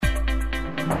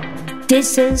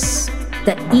This is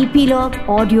the Epilogue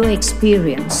Audio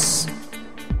Experience.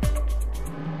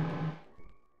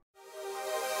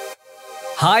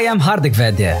 Hi, I'm Hardik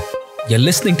Vaidya. You're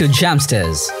listening to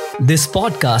Jamsters. This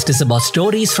podcast is about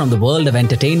stories from the world of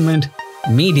entertainment,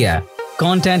 media,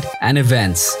 content, and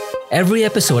events. Every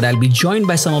episode, I'll be joined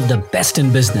by some of the best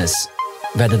in business,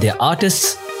 whether they're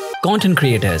artists, content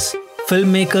creators,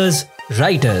 filmmakers,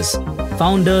 writers,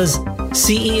 founders,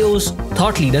 CEOs,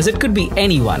 thought leaders. It could be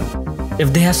anyone.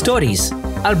 If they have stories,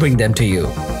 I'll bring them to you.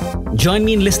 Join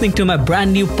me in listening to my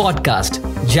brand new podcast,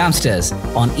 Jamsters,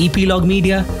 on Epilogue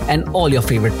Media and all your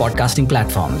favorite podcasting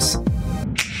platforms.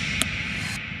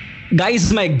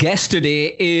 Guys, my guest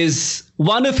today is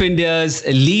one of India's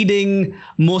leading,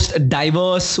 most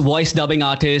diverse voice dubbing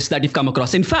artists that you've come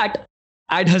across. In fact,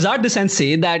 I'd hazard this and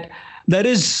say that there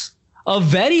is a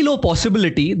very low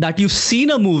possibility that you've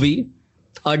seen a movie,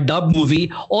 a dub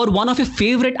movie, or one of your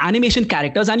favorite animation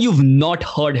characters and you've not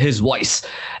heard his voice.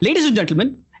 Ladies and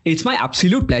gentlemen, it's my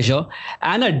absolute pleasure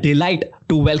and a delight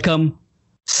to welcome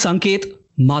Sanket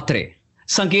Mhatre.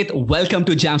 Sanket, welcome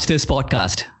to Jamsters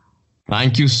podcast.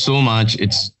 Thank you so much.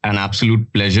 It's an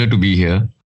absolute pleasure to be here.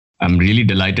 I'm really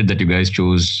delighted that you guys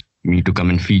chose me to come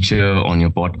and feature on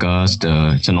your podcast.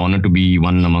 It's an honor to be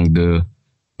one among the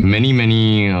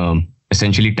many,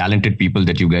 essentially talented people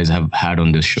that you guys have had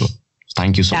on this show.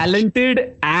 Thank you so much.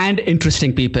 Talented and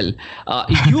interesting people.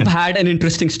 You've had an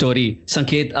interesting story,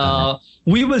 Sanket.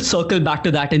 We will circle back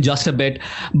to that in just a bit.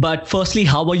 But firstly,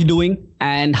 how are you doing?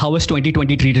 And how has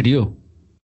 2020 treated you?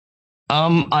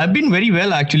 I've been very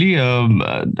well, actually.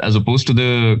 As opposed to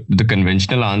the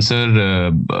conventional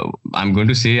answer, I'm going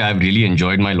to say I've really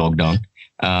enjoyed my lockdown.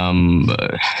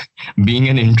 Being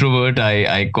an introvert,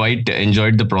 I quite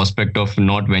enjoyed the prospect of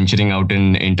not venturing out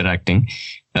and interacting.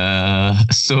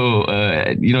 So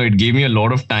it gave me a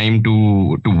lot of time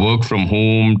to work from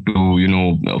home,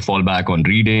 to, fall back on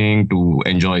reading, to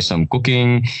enjoy some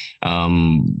cooking,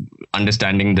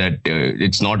 understanding that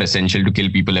it's not essential to kill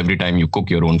people every time you cook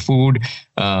your own food.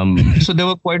 So there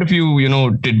were quite a few,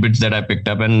 tidbits that I picked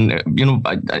up. And,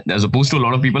 as opposed to a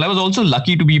lot of people, I was also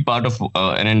lucky to be part of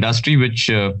an industry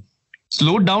which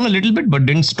slowed down a little bit, but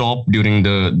didn't stop during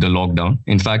the lockdown.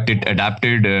 In fact, it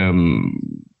adapted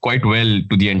quite well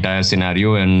to the entire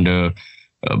scenario and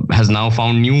has now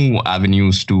found new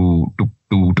avenues to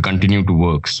continue to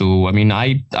work. So, I mean,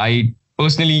 I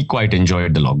personally quite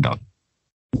enjoyed the lockdown.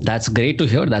 That's great to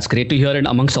hear. That's great to hear. And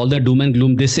amongst all the doom and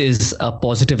gloom, this is a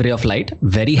positive ray of light.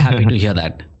 Very happy to hear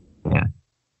that. Yeah.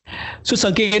 So,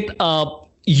 Sanket,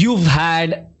 you've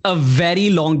had a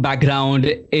very long background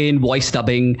in voice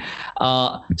dubbing.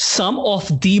 Some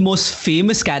of the most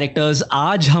famous characters,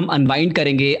 आज हम unwind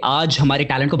करेंगे, आज हमारे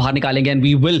talent को बाहर निकालेंगे, and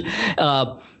we will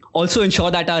also ensure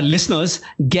that our listeners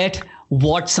get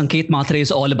what Sanket Mhatre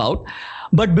is all about.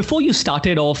 But before you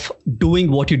started off doing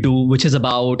what you do, which is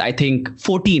about, I think,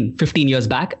 15 years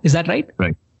back, is that right?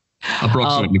 Right.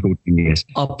 Approximately 14 years.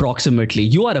 Approximately.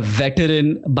 You are a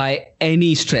veteran by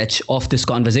any stretch of this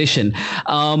conversation.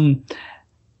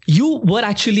 You were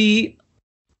actually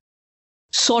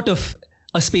sort of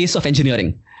a space of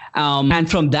engineering. And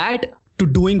from that to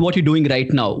doing what you're doing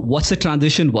right now, what's the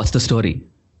transition? What's the story?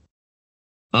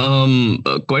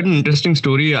 Quite an interesting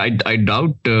story. I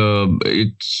doubt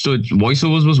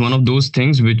voiceovers was one of those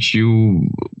things which you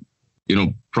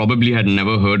probably had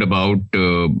never heard about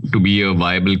to be a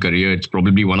viable career. It's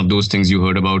probably one of those things you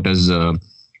heard about as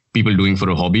people doing for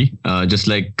a hobby. Just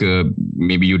like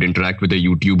maybe you'd interact with a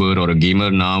YouTuber or a gamer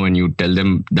now and you tell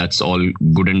them that's all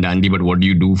good and dandy, but what do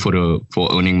you do for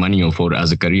earning money or for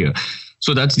as a career?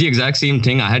 So that's the exact same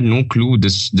thing. I had no clue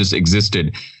this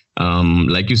existed.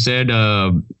 Like you said,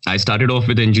 I started off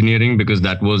with engineering because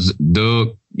that was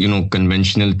the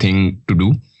conventional thing to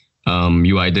do.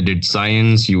 You either did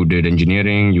science, you did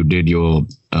engineering, you did your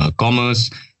commerce,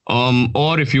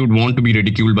 or if you'd want to be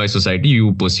ridiculed by society,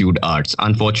 you pursued arts.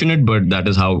 Unfortunate, but that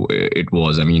is how it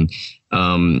was. I mean,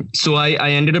 so I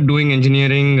ended up doing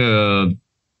engineering,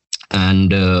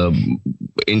 and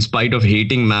in spite of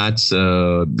hating maths,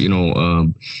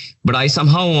 but I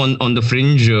somehow on the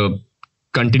fringe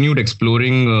continued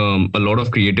exploring a lot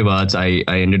of creative arts. I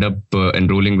ended up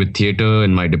enrolling with theater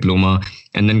in my diploma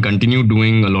and then continued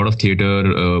doing a lot of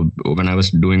theater when I was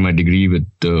doing my degree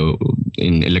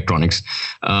in electronics.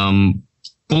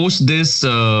 Post this,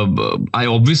 I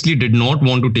obviously did not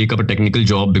want to take up a technical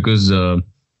job because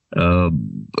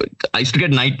I used to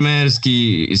get nightmares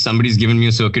ki somebody's given me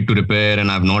a circuit to repair and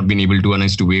I've not been able to, and I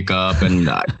used to wake up and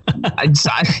I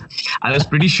was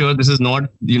pretty sure this is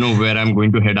not, where I'm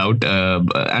going to head out.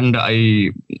 And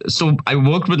I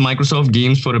worked with Microsoft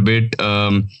Games for a bit.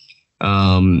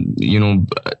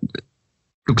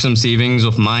 took some savings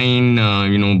of mine,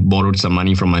 borrowed some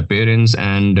money from my parents,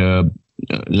 and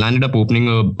landed up opening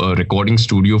a recording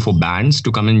studio for bands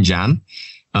to come and jam.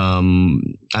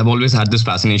 I've always had this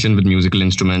fascination with musical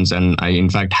instruments, and I in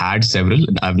fact had several.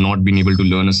 I've not been able to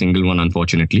learn a single one,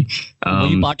 unfortunately. Were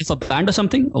you part of a band or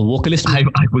something? A vocalist? I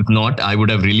was not. I would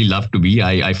have really loved to be.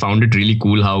 I found it really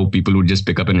cool how people would just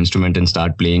pick up an instrument and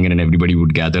start playing it, and everybody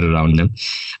would gather around them.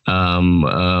 And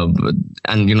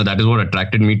that is what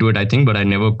attracted me to it, I think, but I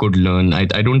never could learn. I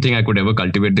don't think I could ever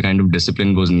cultivate the kind of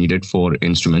discipline was needed for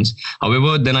instruments.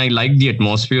 However, then I liked the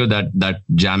atmosphere that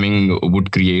jamming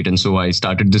would create, and so I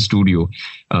started the studio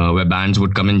where bands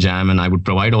would come and jam, and I would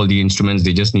provide all the instruments.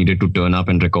 They just needed to turn up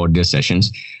and record their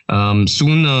sessions.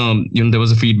 Soon, there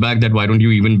was a feedback that why don't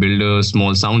you even build a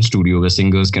small sound studio where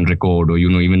singers can record, or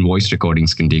even voice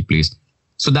recordings can take place.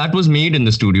 So that was made in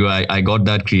the studio. I got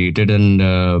that created, and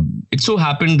it so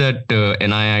happened that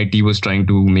NIIT was trying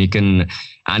to make an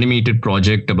animated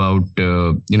project about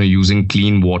using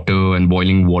clean water and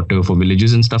boiling water for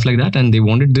villages and stuff like that, and they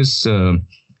wanted this.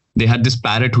 They had this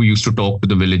parrot who used to talk to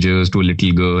the villagers, to a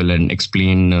little girl, and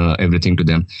explain everything to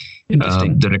them.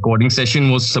 The recording session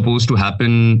was supposed to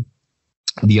happen.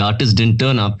 The artist didn't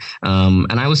turn up, and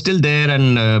I was still there.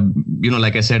 And,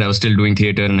 like I said, I was still doing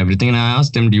theater and everything. And I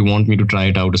asked them, do you want me to try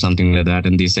it out or something like that?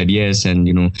 And they said yes. And,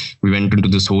 we went into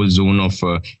this whole zone of,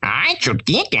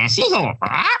 chutki kaisi ho?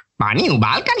 Pani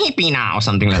ubal kar hi peena, or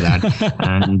something like that.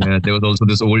 And there was also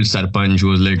this old sarpanch who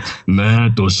was like,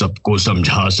 main to sabko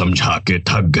samjha ke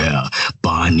thak gaya.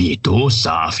 Pani to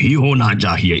saaf hi hona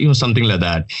chahiye, something like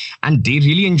that. And they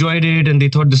really enjoyed it, and they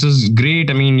thought this is great.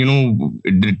 I mean,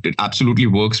 it absolutely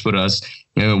works for us.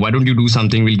 Why don't you do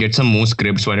something? We'll get some more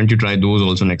scripts. Why don't you try those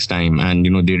also next time? And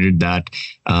they did that.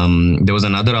 There was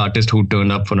another artist who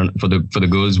turned up for the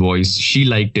girl's voice. She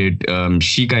liked it.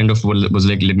 She kind of was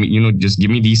like, let me just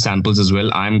give me these samples as well.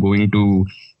 I'm going to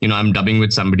I'm dubbing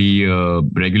with somebody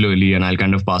regularly, and I'll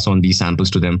kind of pass on these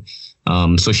samples to them.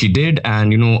 So she did,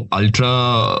 and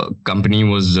Ultra company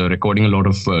was recording a lot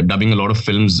of dubbing a lot of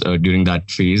films during that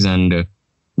phase, and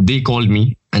they called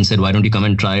me and said, why don't you come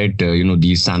and try it?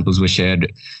 These samples were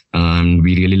shared, and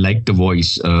we really liked the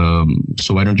voice.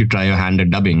 So why don't you try your hand at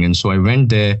dubbing? And so I went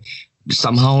there.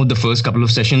 Somehow the first couple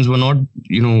of sessions were not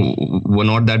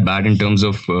that bad in terms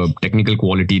of technical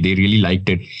quality. They really liked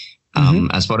it.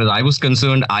 As far as I was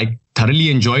concerned, I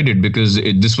thoroughly enjoyed it because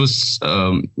this was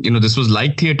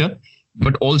like theater.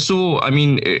 But also, I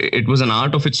mean, it was an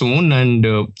art of its own. And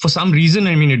for some reason,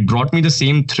 I mean, it brought me the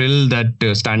same thrill that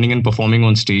standing and performing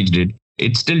on stage did.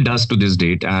 It still does to this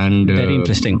date. And very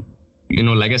interesting.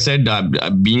 Like I said,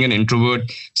 being an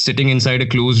introvert, sitting inside a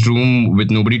closed room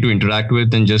with nobody to interact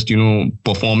with and just,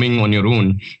 performing on your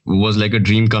own was like a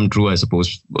dream come true, I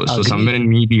suppose. So somewhere in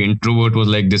me, the introvert was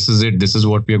like, this is it. This is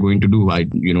what we are going to do.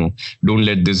 Don't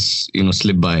let this,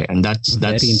 slip by. And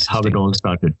that's how it all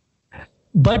started.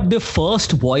 But the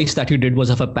first voice that you did was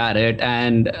of a parrot,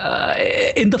 and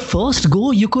in the first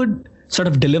go, you could sort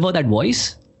of deliver that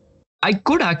voice? I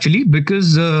could actually,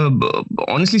 because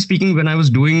honestly speaking, when I was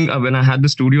doing, when I had the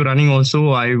studio running also,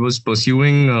 I was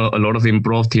pursuing a lot of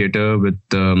improv theater with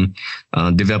Divya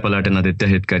Palat and Aditya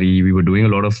Hitkari. We were doing a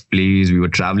lot of plays. We were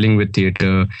traveling with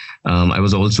theater. I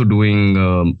was also doing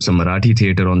some Marathi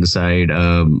theater on the side.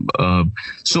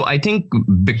 So I think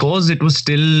because it was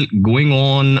still going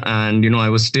on and, I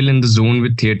was still in the zone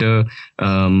with theater,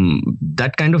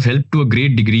 that kind of helped to a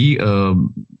great degree.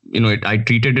 I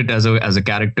treated it as a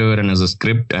character and as a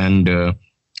script, and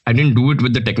I didn't do it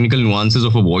with the technical nuances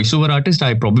of a voiceover artist.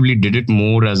 I probably did it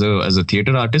more as a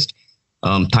theater artist.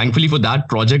 Thankfully for that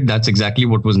project, that's exactly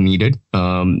what was needed.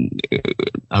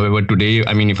 However, today,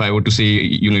 I mean, if I were to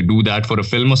say, do that for a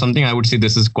film or something, I would say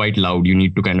this is quite loud. You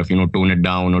need to kind of, tone it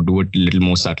down or do it a little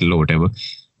more subtle or whatever.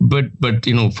 But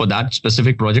for that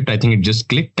specific project, I think it just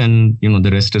clicked, and, the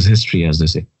rest is history, as they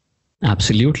say.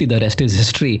 Absolutely. The rest is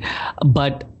history.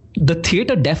 But the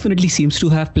theater definitely seems to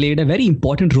have played a very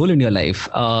important role in your life.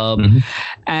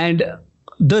 And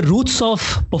the roots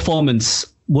of performance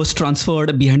was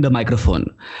transferred behind the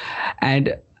microphone.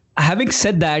 And having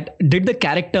said that, did the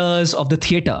characters of the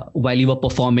theater while you were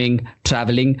performing,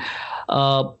 traveling,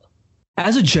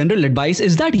 as a general advice,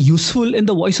 is that useful in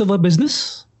the voiceover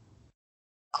business?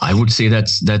 I would say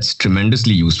that's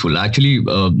tremendously useful. Actually,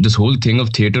 this whole thing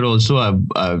of theater also,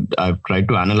 I've tried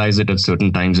to analyze it at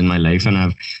certain times in my life, and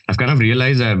I've kind of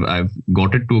realized I've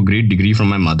got it to a great degree from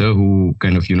my mother, who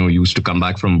kind of used to come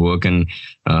back from work and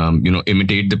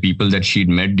imitate the people that she'd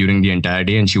met during the entire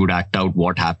day, and she would act out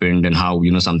what happened and how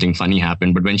something funny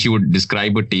happened. But when she would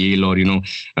describe a tale or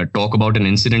talk about an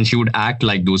incident, she would act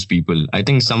like those people. I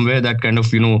think somewhere that kind of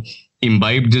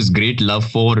imbibed this great love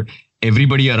for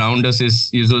everybody around us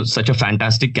is such a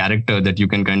fantastic character that you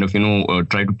can kind of,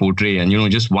 try to portray, and,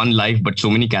 just one life, but so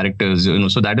many characters,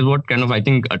 so that is what kind of, I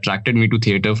think, attracted me to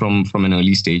theater from an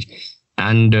early stage.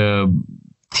 And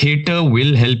theater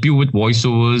will help you with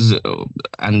voiceovers,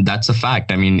 and that's a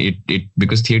fact. I mean, it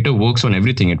because theater works on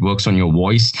everything. It works on your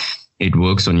voice. It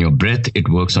works on your breath. It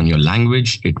works on your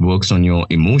language. It works on your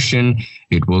emotion.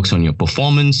 It works on your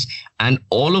performance. And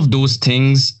all of those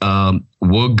things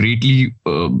work greatly.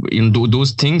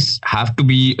 Those things have to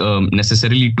be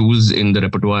necessarily tools in the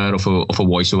repertoire of a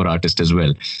voiceover artist as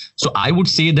well. So I would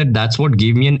say that that's what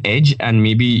gave me an edge, and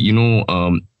maybe,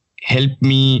 helped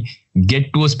me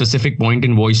get to a specific point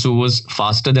in voiceovers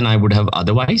faster than I would have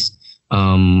otherwise.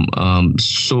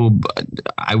 So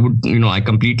I would, I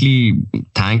completely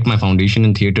thank my foundation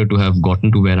in theater to have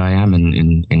gotten to where I am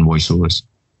in voiceovers.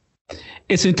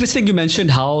 It's interesting you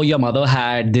mentioned how your mother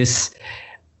had this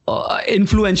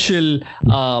influential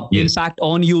impact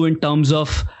on you in terms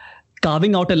of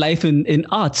carving out a life in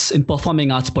arts, in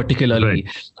performing arts particularly. Right.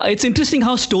 It's interesting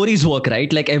how stories work,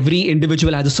 right? Like every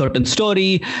individual has a certain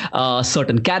story,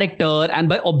 certain character, and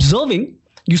by observing,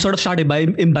 you sort of start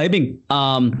imbibing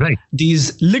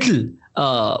these little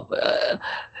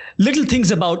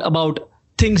things about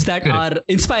things that are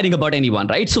inspiring about anyone,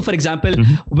 right? So, for example,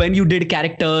 when you did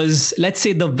characters, let's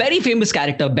say the very famous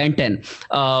character Ben 10,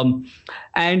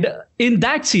 and in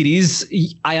that series,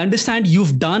 I understand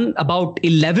you've done about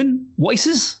 11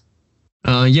 voices.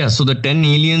 Yeah, so the 10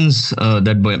 aliens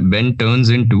that Ben turns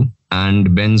into,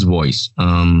 and Ben's voice.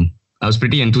 I was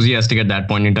pretty enthusiastic at that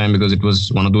point in time because it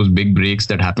was one of those big breaks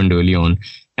that happened early on.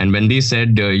 And when they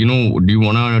said, do you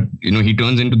want to, he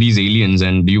turns into these aliens,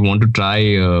 and do you want to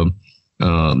try,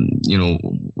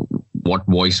 what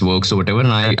voice works or whatever.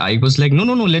 And I was like, no,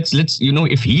 let's,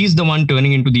 if he's the one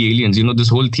turning into the aliens, this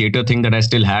whole theater thing that I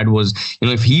still had was,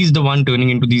 if he's the one turning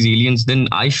into these aliens, then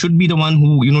I should be the one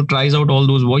who, tries out all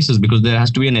those voices, because there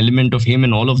has to be an element of him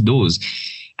in all of those.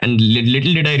 And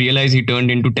little did I realize he turned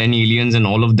into 10 aliens, and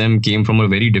all of them came from a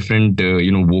very different,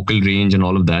 vocal range and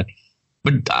all of that.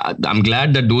 But I'm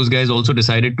glad that those guys also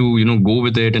decided to, go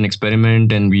with it and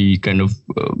experiment. And we kind of,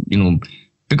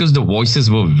 because the voices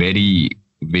were very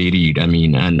varied. I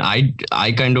mean, and I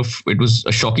kind of, it was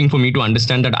shocking for me to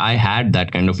understand that I had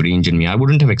that kind of range in me. I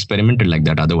wouldn't have experimented like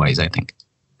that otherwise, I think.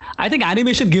 I think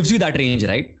animation gives you that range,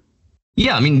 right?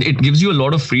 Yeah, I mean, it gives you a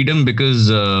lot of freedom because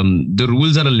the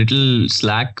rules are a little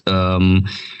slack.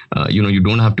 You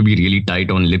don't have to be really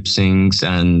tight on lip syncs,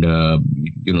 and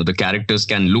the characters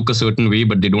can look a certain way,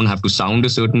 but they don't have to sound a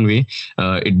certain way.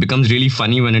 It becomes really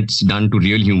funny when it's done to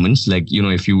real humans. Like,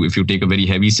 if you take a very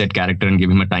heavy set character and give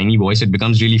him a tiny voice, it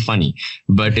becomes really funny.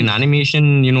 But in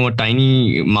animation, a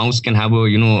tiny mouse can have a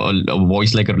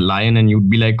voice like a lion, and you'd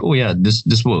be like, oh yeah,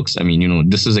 this works. I mean,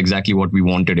 this is exactly what we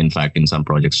wanted, in fact, in some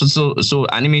projects. So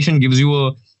animation gives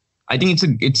you I think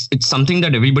it's something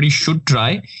that everybody should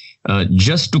try.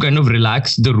 Just to kind of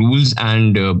relax the rules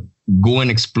and go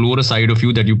and explore a side of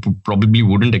you that you probably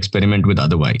wouldn't experiment with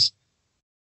otherwise.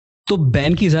 So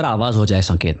Ben की जरा आवाज हो जाए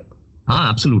संकेत.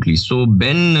 Absolutely. So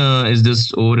Ben is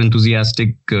this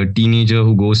over-enthusiastic teenager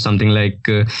who goes something like,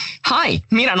 "Hi,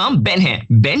 मेरा नाम Ben है.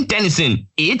 Ben Tennyson.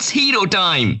 It's hero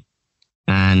time."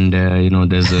 And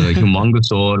there's a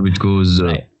humongosaur which goes,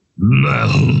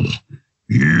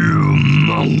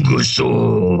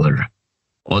 humongosaur.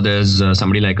 Or there's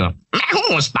somebody like a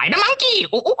spider monkey,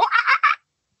 or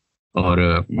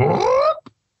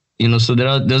so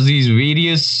there's these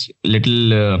various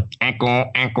little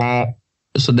echo.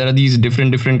 So there are these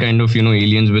different kind of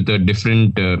aliens with a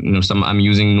different some I'm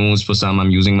using nose for some,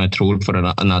 I'm using my throat for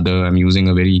another, I'm using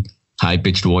a very high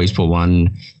pitched voice for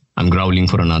one, I'm growling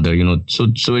for another.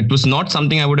 So it was not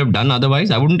something I would have done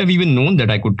otherwise. I wouldn't have even known that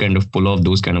I could kind of pull off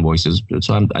those kind of voices.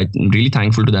 So I'm really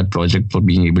thankful to that project for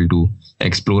being able to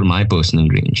explore my personal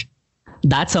range.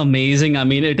 That's amazing. I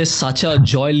mean, it is such a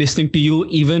joy listening to you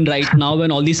even right now when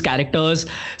all these characters,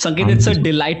 Sanket, it's a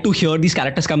delight to hear these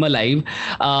characters come alive.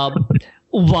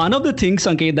 One of the things,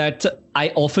 Sanket, that I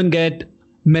often get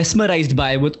mesmerized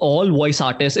by with all voice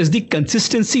artists is the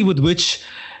consistency with which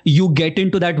you get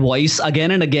into that voice again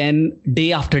and again,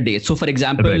 day after day. So, for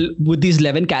example, with these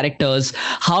 11 characters,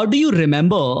 how do you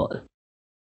remember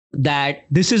that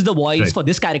this is the voice for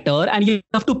this character, and you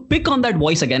have to pick on that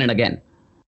voice again and again?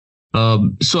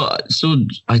 So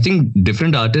I think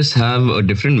different artists have a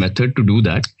different method to do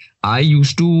that. I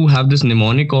used to have this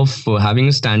mnemonic of having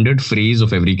a standard phrase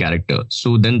of every character.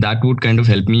 So then that would kind of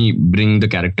help me bring the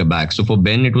character back. So for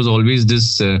Ben, it was always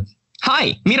this,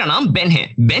 "Hi, मेरा नाम Ben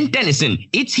है. Ben Tennyson.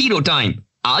 It's hero time.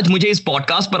 आज मुझे इस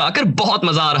podcast पर आकर बहुत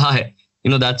मजा आ रहा है.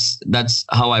 that's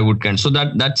how I would so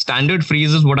that standard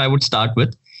phrase is what I would start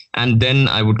with. And then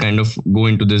I would kind of go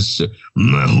into this,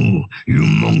 मैं हूँ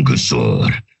humongous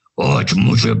और आज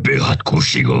मुझे बेहद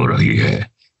खुशी हो रही है.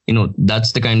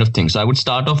 That's the kind of thing. So I would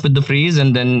start off with the phrase,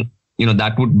 and then,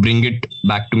 that would bring it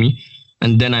back to me.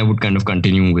 And then I would kind of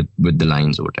continue with the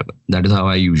lines or whatever. That is how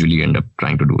I usually end up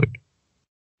trying to do it.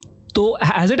 So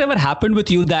has it ever happened with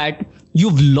you that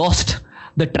you've lost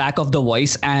the track of the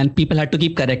voice and people had to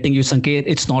keep correcting you, Sanket,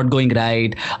 it's not going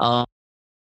right.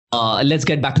 Let's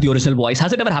get back to the original voice.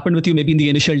 Has it ever happened with you maybe in the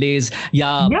initial days?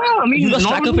 Yeah, I mean,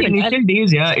 not in the initial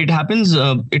days. Yeah, it happens.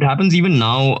 It happens even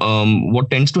now. What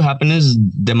tends to happen is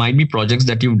there might be projects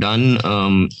that you've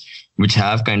done which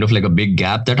have kind of like a big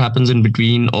gap that happens in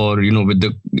between, or with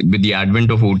the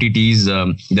advent of OTTs,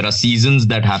 there are seasons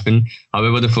that happen.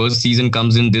 However, the first season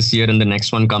comes in this year and the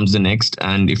next one comes the next.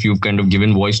 And if you've kind of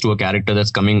given voice to a character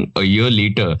that's coming a year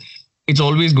later, it's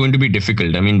always going to be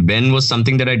difficult. I mean, Ben was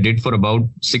something that I did for about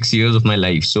 6 years of my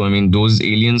life. So, I mean, those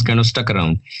aliens kind of stuck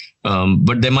around.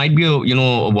 But there might be a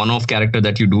one-off character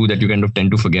that you do that you kind of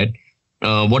tend to forget.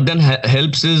 What then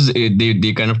helps is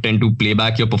they kind of tend to play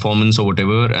back your performance or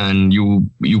whatever, and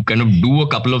you kind of do a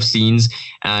couple of scenes,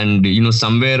 and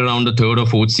somewhere around the third or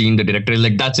fourth scene, the director is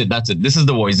like, that's it, this is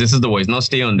the voice, now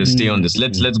stay on this,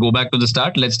 let's go back to the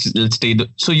start, let's stay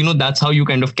so that's how you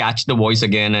kind of catch the voice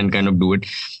again and kind of do it.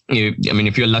 I mean,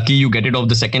 if you're lucky, you get it off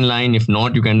the second line. If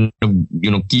not, you can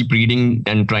keep reading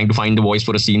and trying to find the voice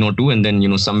for a scene or two, and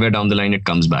then somewhere down the line it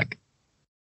comes back.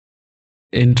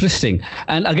 Interesting.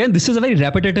 And again, this is a very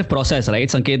repetitive process, right,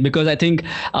 Sanket? Because I think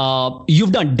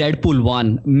you've done Deadpool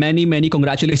 1. Many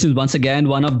congratulations once again.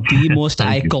 One of the most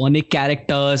iconic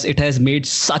characters. It has made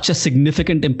such a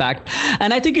significant impact.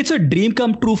 And I think it's a dream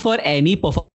come true for any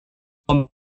performing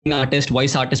artist,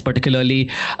 voice artist particularly,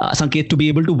 Sanket, to be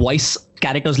able to voice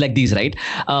characters like these, right?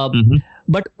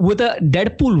 But with a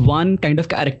Deadpool 1 kind of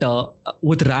character,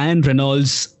 with Ryan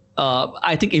Reynolds,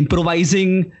 I think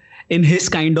improvising in his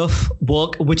kind of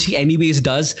work, which he anyways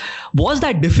does, was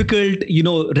that difficult,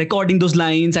 recording those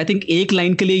lines? I think ek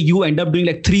line ke liye you end up doing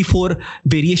like 3-4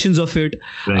 variations of it.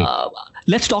 Right.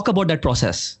 Let's talk about that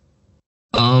process.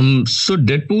 So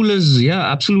Deadpool is,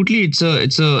 absolutely.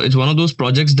 It's one of those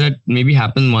projects that maybe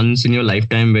happen once in your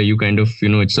lifetime where you kind of,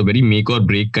 it's a very make or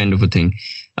break kind of a thing.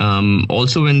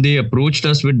 Also, when they approached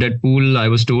us with Deadpool, I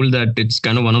was told that it's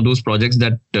kind of one of those projects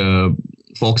that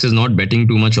Fox is not betting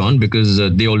too much on, because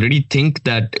they already think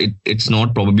that it's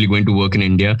not probably going to work in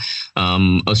India.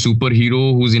 A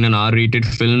superhero who's in an R-rated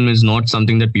film is not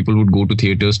something that people would go to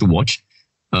theaters to watch.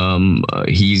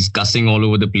 He's cussing all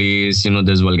over the place,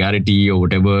 there's vulgarity or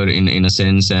whatever in a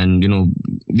sense, and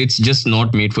it's just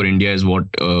not made for India is what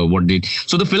did.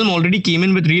 So the film already came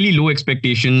in with really low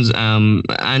expectations,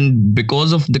 and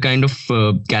because of the kind of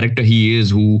character he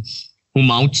is, who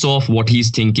mouths off what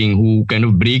he's thinking, who kind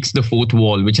of breaks the fourth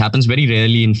wall, which happens very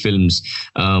rarely in films.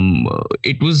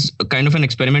 It was kind of an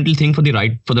experimental thing for the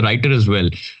writer as well.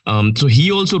 So he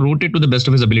also wrote it to the best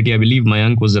of his ability. I believe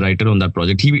Mayank was the writer on that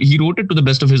project. He wrote it to the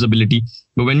best of his ability.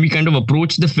 But when we kind of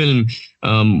approached the film,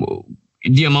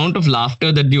 the amount of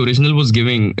laughter that the original was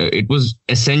giving, it was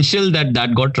essential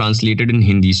that got translated in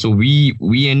Hindi. So we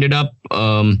ended up...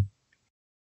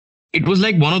 it was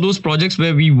like one of those projects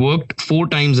where we worked 4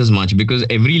 times as much, because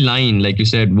every line, like you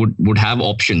said, would have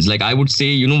options. Like I would say,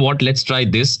 let's try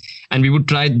this. And we would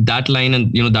try that line,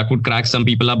 and, that would crack some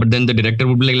people up. But then the director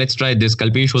would be like, let's try this.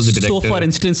 Kalpesh was the director. So for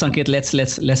instance, Sanket,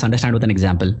 let's understand with an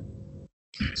example.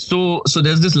 So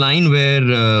there's this line where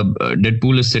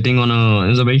Deadpool is sitting on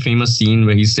there's a very famous scene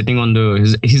where he's sitting on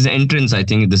his entrance. I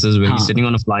think this is where he's sitting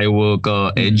on a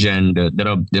flyover edge, and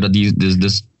there's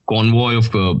this convoy of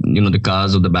the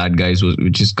cars of the bad guys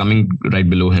which is coming right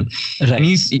below him. Right. And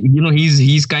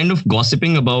he's kind of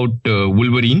gossiping about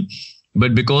Wolverine.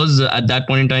 But because at that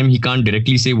point in time, he can't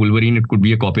directly say Wolverine, it could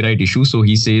be a copyright issue. So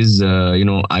he says,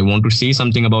 I want to say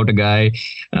something about a guy,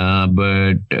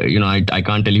 but, I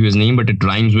can't tell you his name, but it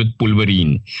rhymes with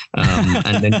Pulverine.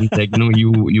 And then he's like,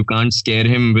 you can't scare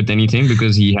him with anything,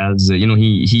 because he has,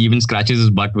 he even scratches his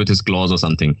butt with his claws or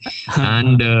something.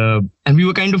 And we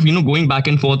were kind of, going back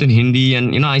and forth in Hindi.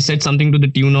 And, I said something to the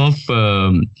tune of,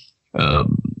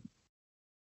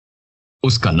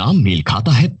 Uska naam मेल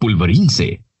खाता है पुलवरीन से,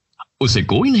 उसे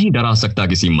कोई नहीं डरा सकता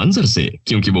किसी मंजर से,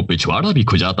 क्योंकि वो पिछवाड़ा भी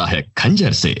खुजाता है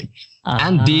खंजर से.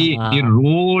 And they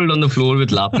rolled on the floor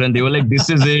with laughter, and they were like, this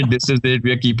is it,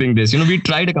 we are keeping this. We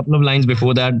tried a couple of lines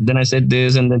before that, then I said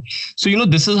this, and then so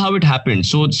this is how it happened.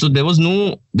 So there was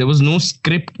no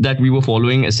script that we were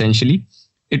following essentially.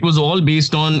 it was all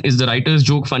based on, is the writer's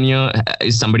joke funnier?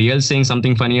 Is somebody else saying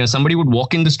something funnier? Somebody would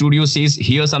walk in the studio,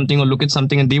 hear something or look at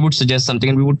something, and they would suggest something,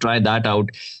 and we would try that out.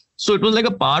 So it was like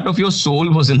a part of your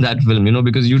soul was in that film,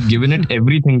 because you'd given it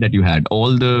everything that you had,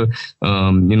 all the,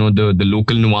 the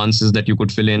local nuances that you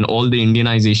could fill in, all the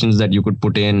Indianizations that you could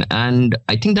put in. And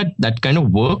I think that kind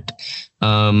of worked.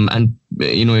 And,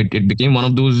 it became one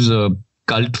of those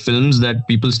cult films that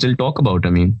people still talk about.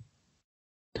 I mean.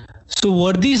 So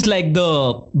were these like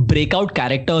the breakout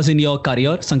characters in your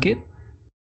career, Sanket?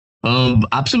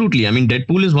 Absolutely. I mean,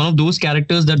 Deadpool is one of those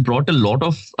characters that brought a lot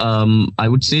of, I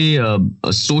would say,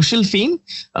 social fame,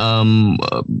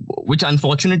 which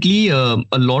unfortunately a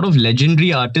lot of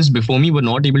legendary artists before me were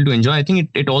not able to enjoy. I think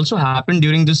it also happened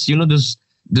during this,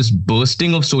 this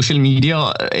bursting of social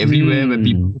media everywhere, where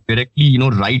people directly,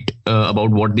 write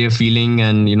about what they're feeling,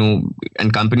 and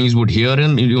and companies would hear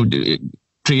them.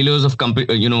 Trailers of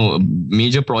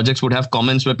major projects would have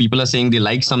comments where people are saying they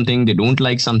like something, they don't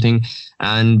like something,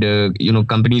 and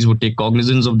companies would take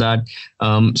cognizance of that.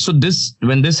 So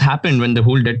when this happened, when the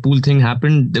whole Deadpool thing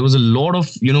happened, there was a lot of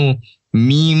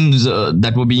memes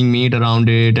that were being made around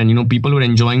it, and people were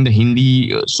enjoying the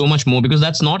Hindi so much more, because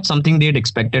that's not something they had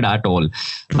expected at all.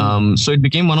 So it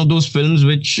became one of those films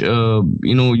which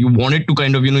you wanted to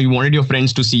kind of you wanted your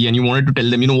friends to see, and you wanted to tell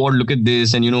them, what, look at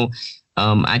this, and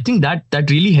I think that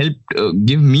really helped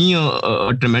give me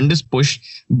a tremendous push.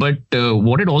 But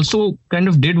what it also kind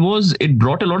of did was it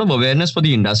brought a lot of awareness for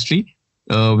the industry,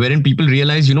 wherein people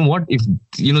realize, what,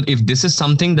 if this is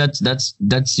something that's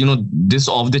this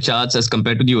off the charts as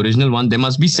compared to the original one, there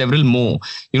must be several more.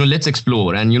 Let's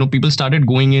explore. And people started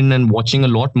going in and watching a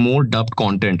lot more dubbed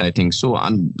content, I think. So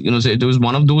so it was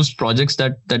one of those projects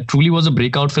that truly was a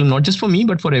breakout film, not just for me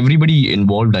but for everybody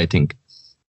involved, I think.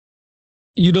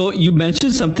 You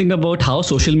mentioned something about how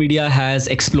social media has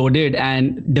exploded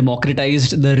and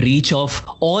democratized the reach of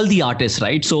all the artists,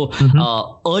 right? So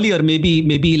earlier,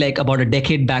 maybe like about a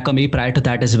decade back, or maybe prior to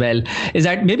that as well, is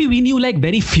that maybe we knew like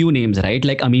very few names, right?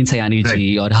 Like Amin Sayani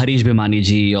ji, or Harish Bhimani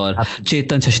ji, or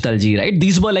Chetan Shashtal ji, right?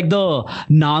 These were like the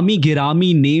Nami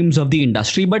Girami names of the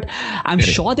industry, but I'm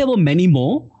sure there were many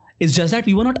more. It's just that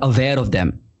we were not aware of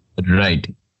them. Right.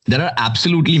 There are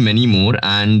absolutely many more,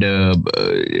 and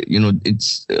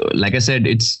it's like I said,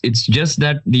 it's just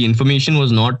that the information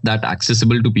was not that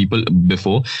accessible to people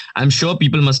before. I'm sure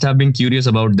people must have been curious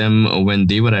about them when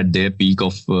they were at their peak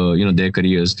of their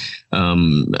careers,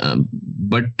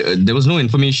 but there was no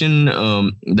information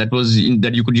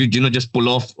that you could just pull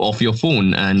off your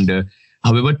phone. And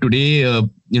however, today,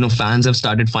 fans have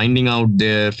started finding out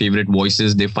their favorite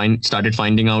voices. They started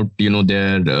finding out,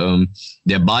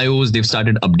 their bios. They've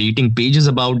started updating pages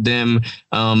about them.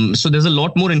 So there's a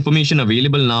lot more information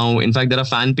available now. In fact, there are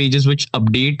fan pages which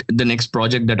update the next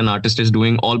project that an artist is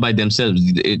doing all by themselves.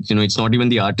 It's not even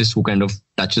the artist who kind of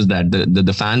touches that.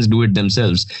 The fans do it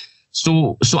themselves.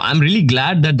 So I'm really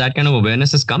glad that kind of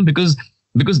awareness has come, because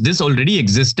this already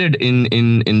existed in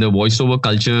the voiceover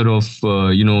culture of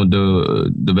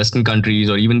the Western countries,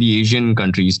 or even the Asian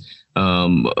countries,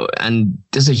 and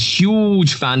there's a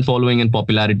huge fan following and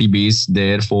popularity base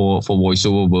there for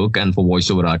voiceover work and for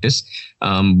voiceover artists,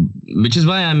 which is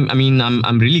why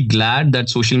I'm really glad that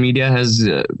social media has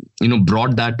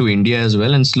brought that to India as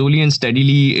well, and slowly and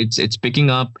steadily it's picking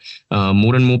up.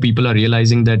 More and more people are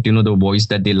realizing that the voice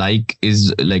that they like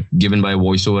is like given by a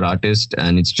voiceover artist,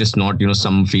 and it's just not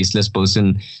some faceless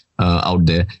person out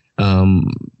there.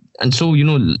 And so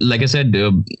like I said,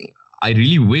 I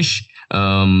really wish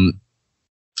a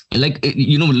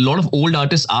lot of old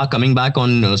artists are coming back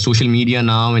on social media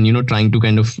now, and trying to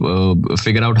kind of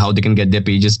figure out how they can get their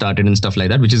pages started and stuff like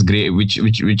that, which is great,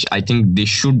 which I think they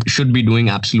should be doing,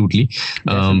 absolutely.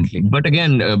 But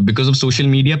again, because of social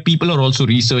media, people are also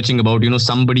researching about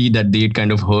somebody that they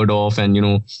kind of heard of, and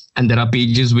and there are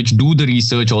pages which do the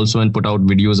research also and put out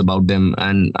videos about them,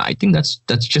 and I think that's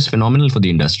just phenomenal for the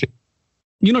industry.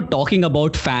 Talking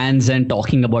about fans and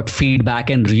talking about feedback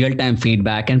and real-time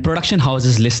feedback and production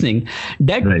houses listening,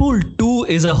 Deadpool 2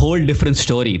 is a whole different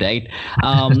story, right?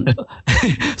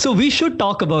 So we should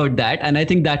talk about that. And I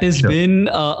think that has been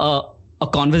a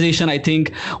conversation, I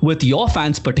think, with your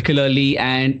fans particularly,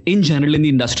 and in general in the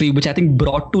industry, which I think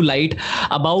brought to light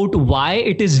about why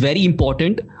it is very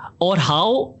important, or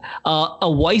how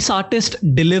a voice artist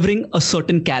delivering a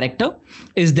certain character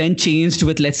is then changed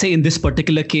with, let's say in this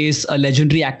particular case, a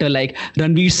legendary actor like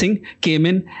Ranveer Singh came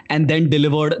in and then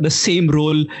delivered the same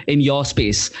role in your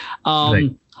space.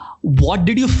 What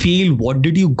did you feel? What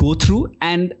did you go through?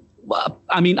 And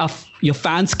your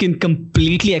fans can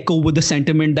completely echo with the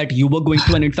sentiment that you were going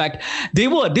through. And in fact, they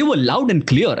were loud and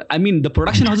clear. The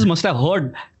production houses must have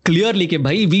heard clearly कि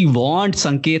भाई we want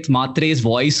Sanket Matre's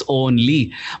voice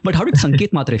only. But how did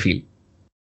Sanket Matre feel?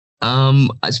 I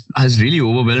was really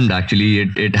overwhelmed actually.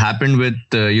 It happened with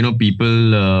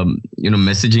people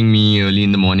messaging me early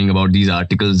in the morning about these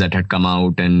articles that had come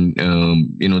out, and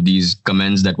these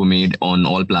comments that were made on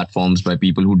all platforms by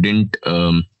people who didn't.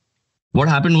 What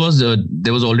happened was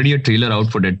there was already a trailer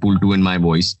out for Deadpool 2 in my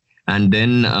voice, and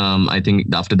then I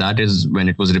think after that is when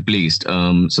it was replaced.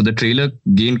 So the trailer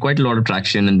gained quite a lot of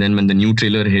traction, and then when the new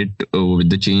trailer hit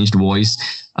with the changed voice,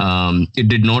 it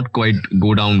did not quite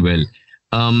go down well.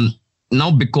 Now,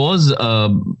 because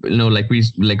like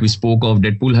we spoke of,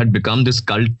 Deadpool had become this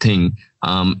cult thing,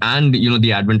 and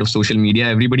the advent of social media,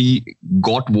 everybody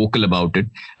got vocal about it.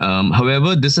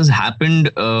 However, this has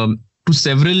happened to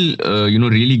several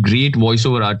really great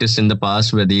voiceover artists in the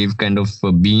past, where they've kind of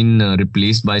been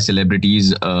replaced by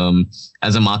celebrities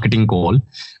as a marketing call.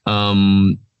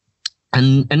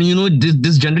 And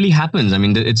this generally happens. I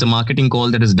mean, it's a marketing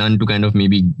call that is done to kind of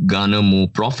maybe garner more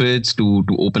profits, to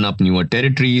open up newer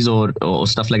territories or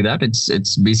stuff like that.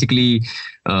 It's basically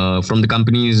from the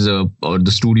company's or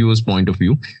the studio's point of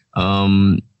view.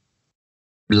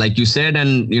 Like you said,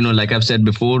 and like I've said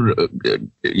before,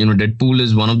 Deadpool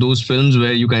is one of those films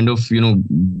where you kind of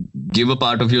give a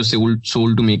part of your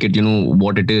soul to make it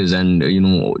what it is, and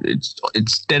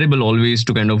it's terrible always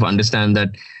to kind of understand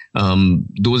that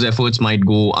those efforts might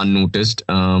go unnoticed.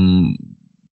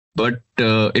 But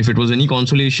if it was any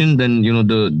consolation, then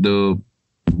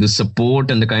the support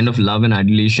and the kind of love and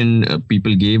adulation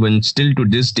people gave, and still to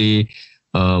this day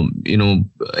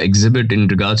exhibit in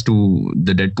regards to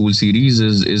the Deadpool series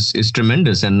is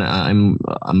tremendous. And I'm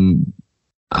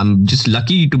just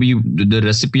lucky to be the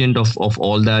recipient of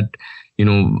all that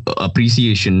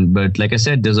appreciation. But like I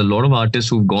said, there's a lot of artists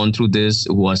who've gone through this,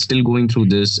 who are still going through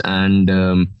this, and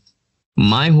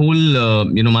my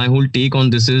whole take on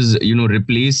this is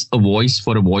replace a voice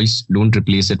for a voice, don't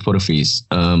replace it for a face.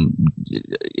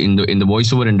 In the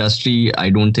voiceover industry, I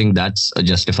don't think that's a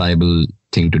justifiable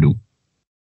thing to do.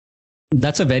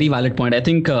 That's a very valid point. I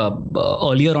think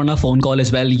earlier on a phone call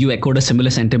as well, you echoed a similar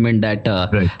sentiment that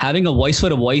right. Having a voice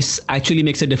for a voice actually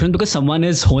makes a difference, because someone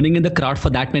is honing in the craft for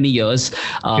that many years.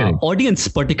 Audience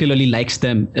particularly likes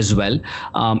them as well.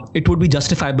 It would be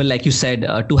justifiable, like you said,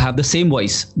 to have the same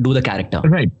voice do the character.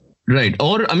 Right.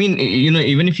 Or, I mean,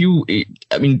 even if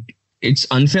it's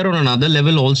unfair on another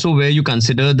level also, where you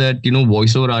consider that,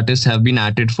 voiceover artists have been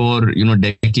at it for,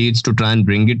 decades to try and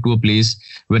bring it to a place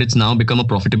where it's now become a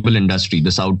profitable industry,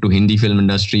 the South to Hindi film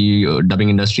industry, dubbing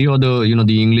industry, or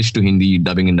the English to Hindi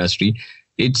dubbing industry.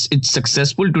 It's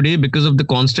successful today because of the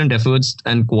constant efforts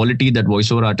and quality that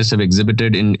voiceover artists have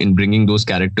exhibited in bringing those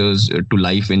characters to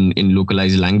life in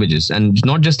localized languages, and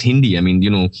not just Hindi. I mean,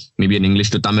 maybe an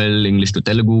English to Tamil, English to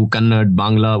Telugu, Kannada,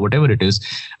 Bangla, whatever it is.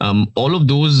 All of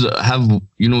those have,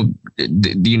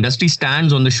 the industry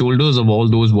stands on the shoulders of all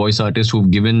those voice artists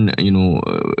who've given,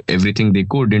 everything they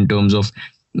could in terms of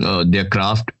their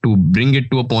craft to bring it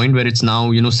to a point where it's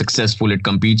now successful. It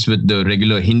competes with the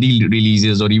regular Hindi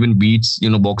releases, or even beats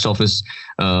box office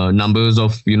numbers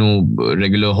of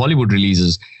regular Hollywood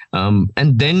releases. And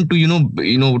then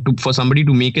for somebody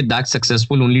to make it that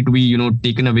successful only to be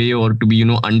taken away, or to be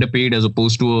underpaid as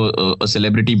opposed to a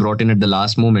celebrity brought in at the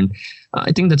last moment,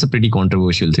 I think that's a pretty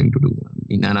controversial thing to do.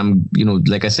 And I'm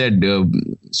like I said,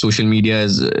 social media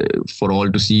is for all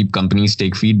to see. Companies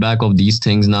take feedback of these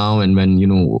things now, and when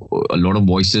a lot of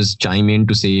voices chime in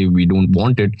to say we don't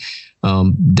want it,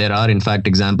 there are in fact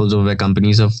examples of where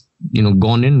companies have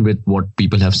gone in with what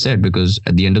people have said, because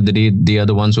at the end of the day, they are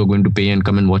the ones who are going to pay and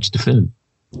come and watch the film.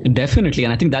 Definitely.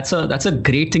 And I think that's a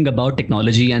great thing about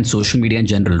technology and social media in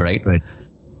general, right? Right.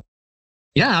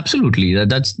 Yeah, absolutely.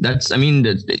 That's. I mean,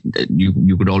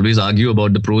 you could always argue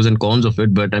about the pros and cons of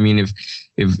it, but I mean, if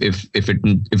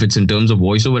it's in terms of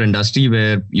voiceover industry,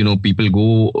 where people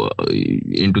go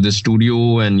into the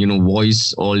studio and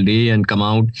voice all day and come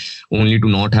out only to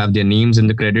not have their names in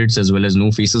the credits, as well as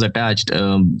no faces attached,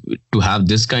 to have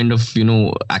this kind of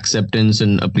acceptance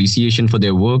and appreciation for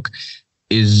their work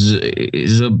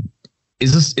is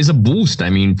a boost.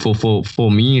 I mean,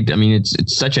 for me,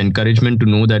 it's such encouragement to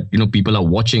know that people are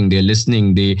watching, they're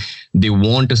listening, they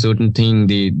want a certain thing,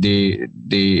 they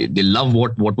love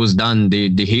what was done,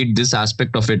 they hate this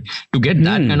aspect of it. To get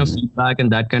that kind of feedback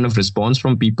and that kind of response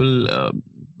from people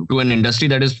to an industry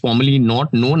that is formerly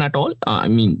not known at all, I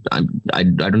mean, I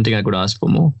don't think I could ask for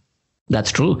more.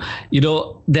 That's true.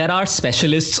 There are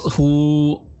specialists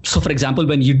who so for example,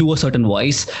 when you do a certain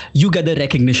voice, you get the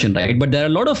recognition, right? But there are a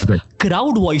lot of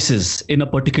crowd voices in a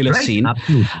particular scene.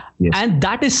 Absolutely. Yes. And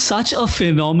that is such a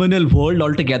phenomenal world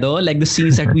altogether, like the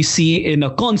scenes that we see in a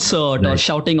concert or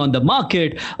shouting on the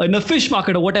market, in a fish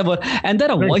market or whatever. And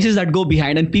there are voices that go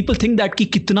behind, and people think that ki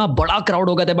kitna bada crowd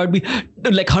hoga, there might be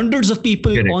like hundreds of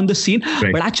people on the scene.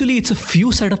 But actually it's a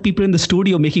few set of people in the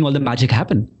studio making all the magic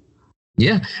happen.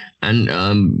 Yeah, and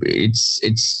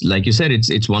it's like you said,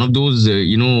 it's one of those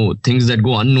things that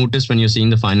go unnoticed when you're seeing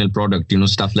the final product.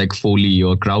 Stuff like Foley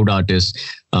or crowd artists.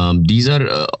 These are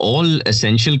all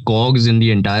essential cogs in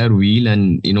the entire wheel,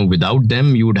 and without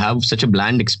them, you would have such a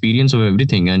bland experience of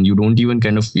everything, and you don't even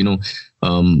kind of you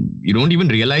don't even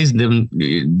realize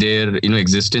their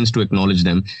existence to acknowledge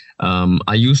them.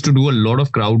 I used to do a lot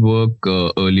of crowd work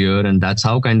earlier, and that's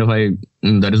how kind of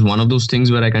that is one of those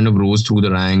things where I kind of rose through the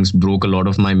ranks, broke a lot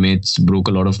of my myths, broke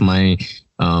a lot of my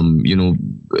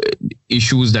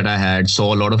issues that I had,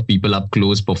 saw a lot of people up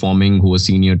close performing who were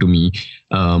senior to me,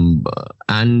 and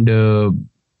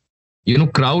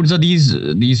crowds are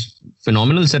these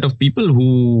phenomenal set of people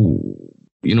who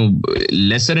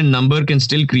lesser in number can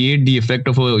still create the effect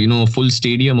of a full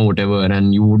stadium or whatever,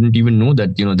 and you wouldn't even know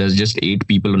that there's just 8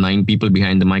 people or 9 people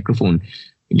behind the microphone,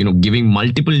 giving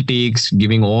multiple takes,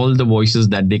 giving all the voices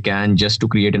that they can just to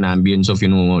create an ambience of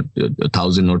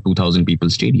 1,000 or 2,000 people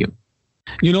stadium.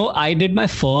 I did my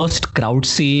first crowd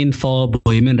scene for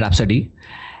Bohemian Rhapsody,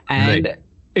 and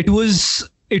it was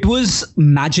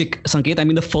magic, Sanket. I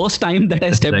mean, the first time that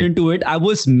I stepped into it, I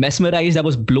was mesmerized. I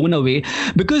was blown away,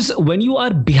 because when you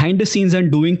are behind the scenes and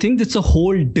doing things, it's a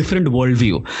whole different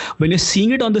worldview. When you're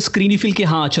seeing it on the screen, you feel ki,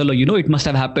 chalo, it must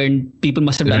have happened. People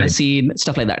must have done a scene,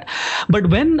 stuff like that. But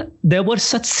when there were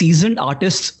such seasoned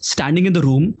artists standing in the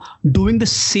room, doing the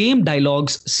same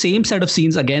dialogues, same set of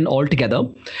scenes again all together,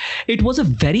 it was a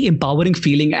very empowering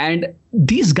feeling. And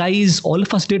these guys, all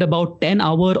of us did about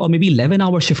 10-hour or maybe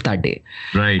 11-hour shift that day.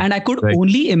 Right. And I could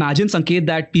only imagine, Sanket,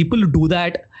 that people who do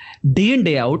that day in,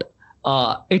 day out,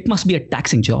 it must be a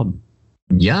taxing job.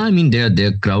 Yeah, I mean,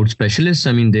 they're crowd specialists.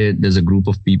 I mean, there's a group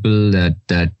of people that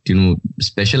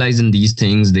specialize in these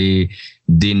things. They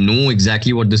know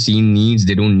exactly what the scene needs.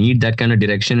 They don't need that kind of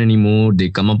direction anymore. They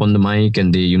come up on the mic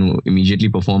and they immediately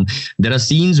perform. There are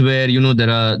scenes where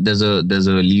there's a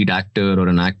lead actor or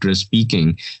an actress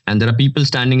speaking, and there are people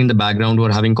standing in the background who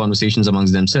are having conversations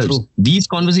amongst themselves. True. These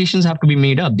conversations have to be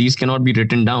made up. These cannot be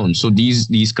written down. So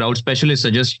these crowd specialists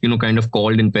are just kind of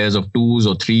called in pairs of 2s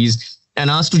or 3s and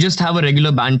asked to just have a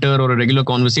regular banter or a regular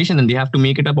conversation, and they have to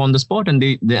make it up on the spot, and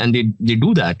they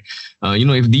do that.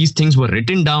 If these things were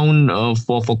written down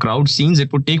for crowd scenes,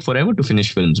 it would take forever to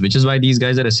finish films, which is why these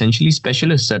guys are essentially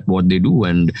specialists at what they do.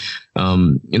 And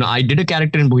I did a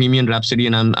character in Bohemian Rhapsody,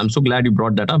 and I'm so glad you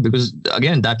brought that up, because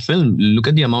again, that film, look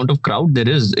at the amount of crowd there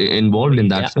is involved in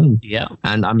that film. Yeah.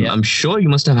 And I'm sure you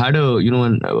must have had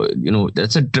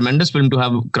that's a tremendous film to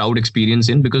have crowd experience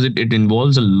in, because it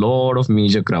involves a lot of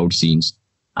major crowd scenes.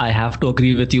 I have to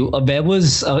agree with you. There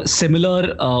was a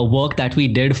similar work that we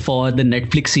did for the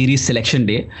Netflix series Selection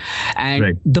Day.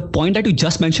 And the point that you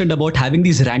just mentioned about having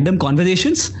these random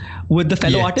conversations with the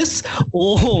fellow artists.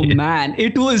 Oh man,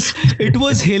 it was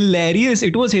hilarious.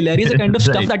 It was hilarious. The kind of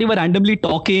stuff that you were randomly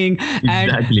talking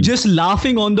and just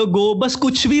laughing on the go. Bas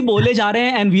kuch bhi bole ja rahe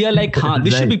hain, and we are like,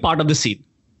 this should be part of the scene.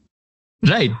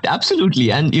 Right,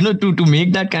 absolutely. And to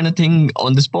make that kind of thing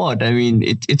on the spot, I mean,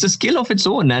 it's a skill of its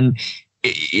own. And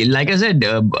like I said,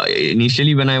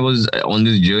 initially when I was on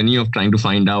this journey of trying to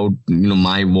find out,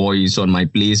 my voice or my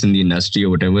place in the industry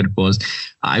or whatever it was,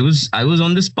 I was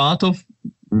on this path of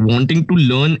wanting to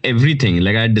learn everything.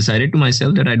 Like, I decided to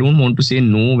myself that I don't want to say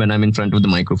no when I'm in front of the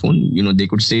microphone. They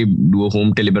could say, do a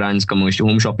home telebrands commercial,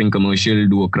 home shopping commercial,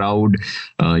 do a crowd,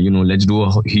 let's do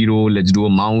a hero, let's do a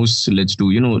mouse, let's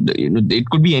do, it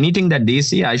could be anything that they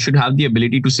say. I should have the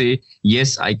ability to say,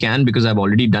 yes, I can, because I've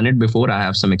already done it before. I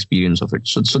have some experience of it.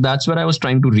 So that's where I was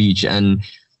trying to reach. And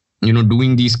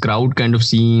doing these crowd kind of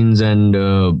scenes, and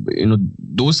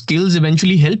those skills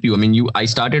eventually help you. I mean, I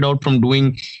started out from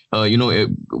doing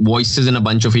voices in a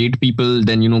bunch of 8 people,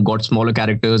 then got smaller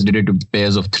characters, did it with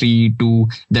pairs of 3, 2,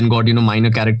 then got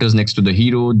minor characters next to the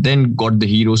hero, then got the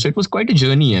hero. So it was quite a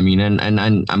journey. I mean, and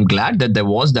I'm glad that there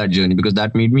was that journey, because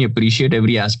that made me appreciate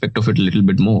every aspect of it a little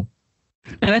bit more.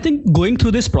 And I think going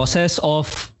through this process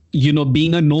of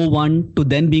being a no one to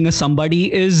then being a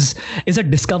somebody is a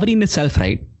discovery in itself,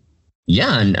 right?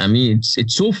 Yeah, and I mean,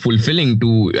 it's so fulfilling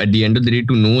to, at the end of the day,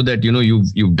 to know that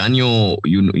you've done your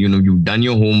you've done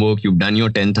your homework, you've done your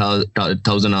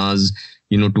 10,000 hours,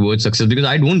 towards success, because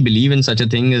I don't believe in such a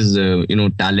thing as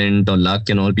talent or luck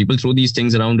and all. People throw these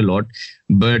things around a lot,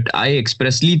 but I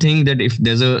expressly think that if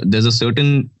there's a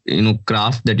certain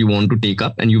craft that you want to take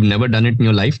up and you've never done it in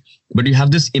your life, but you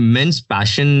have this immense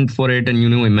passion for it and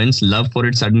immense love for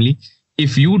it, suddenly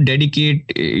if you dedicate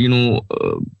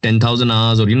 10,000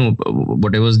 hours or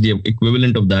whatever is the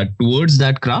equivalent of that towards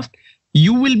that craft,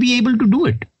 you will be able to do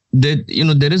it. There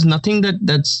is nothing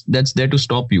that's there to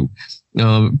stop you.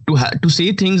 To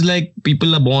say things like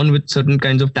people are born with certain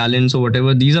kinds of talents or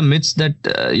whatever, these are myths that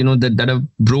that have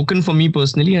broken for me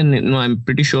personally, and I'm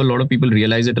pretty sure a lot of people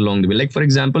realize it along the way. Like for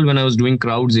example, when I was doing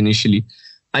crowds initially,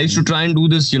 I used to try and do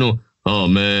this,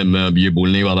 मैं अब ये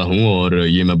बोलने वाला हूँ और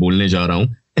ये मैं बोलने जा रहा हूँ,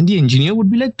 and the engineer would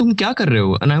be like, तुम क्या कर रहे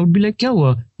हो? And I would be like, क्या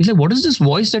हुआ? He's like, what is this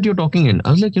voice that you're talking in?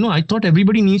 I was like, I thought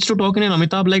everybody needs to talk in an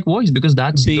Amitabh-like voice, because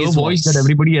that's the voice that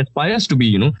everybody aspires to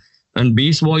be, and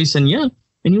bass voice, and yeah.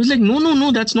 And he was like,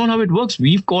 no, that's not how it works.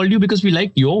 We've called you because we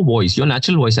like your voice, your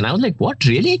natural voice. And I was like, what,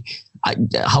 really?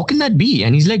 How can that be?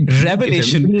 And he's like,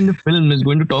 revelation. If everybody in the film is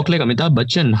going to talk like Amitabh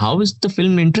Bachchan, how is the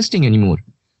film interesting anymore?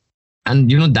 And,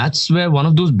 that's where one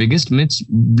of those biggest myths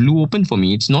blew open for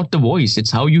me. It's not the voice. It's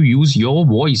how you use your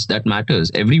voice that matters.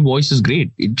 Every voice is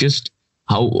great. It just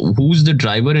who's the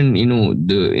driver in,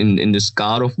 in this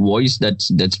car of voice that's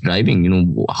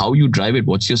driving, how you drive it.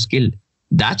 What's your skill?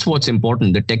 That's what's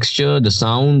important. The texture, the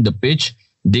sound, the pitch,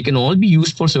 they can all be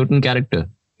used for certain character.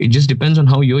 It just depends on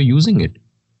how you're using it.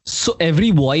 So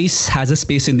every voice has a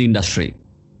space in the industry.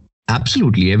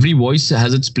 Absolutely. Every voice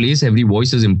has its place. Every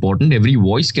voice is important. Every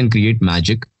voice can create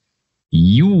magic.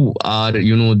 You are,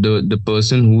 the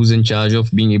person who's in charge of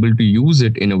being able to use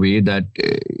it in a way that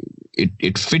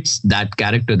it fits that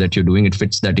character that you're doing. It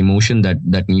fits that emotion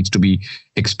that needs to be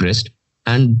expressed.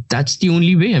 And that's the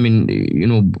only way. I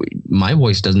mean, my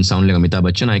voice doesn't sound like Amitabh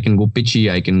Bachchan. I can go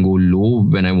pitchy, I can go low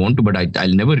when I want to, but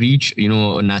I'll never reach,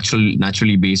 a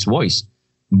naturally based voice.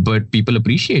 But people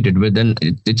appreciate it. But then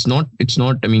it's not.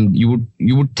 I mean, you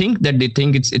would think that they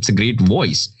think it's a great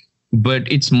voice, but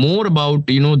it's more about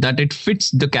that it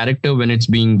fits the character when it's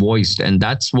being voiced, and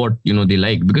that's what they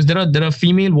like. Because there are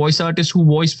female voice artists who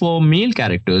voice for male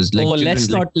characters. Like let's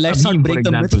not break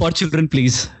the myth for children,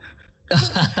 please.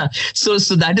 So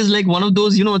that is like one of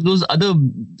those, those other.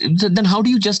 Then how do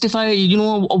you justify,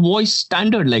 a voice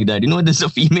standard like that? There's a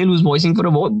female who's voicing for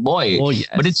a boy,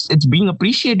 but it's being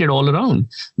appreciated all around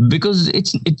because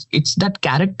it's that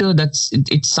character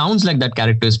it sounds like that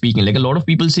character is speaking. Like a lot of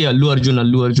people say Allu Arjun,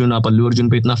 aap Allu Arjun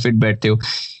pe itna fit baiठते हो.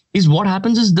 Is what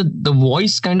happens is the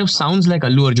voice kind of sounds like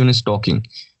Allu Arjun is talking.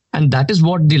 And that is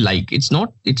what they like. It's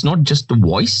not just the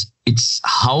voice. It's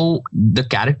how the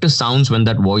character sounds when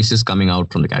that voice is coming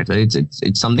out from the character.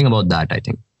 It's something about that, I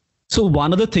think. So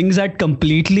one of the things that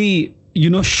completely,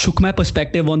 shook my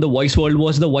perspective on the voice world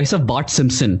was the voice of Bart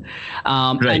Simpson,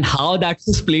 right. And how that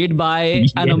was played by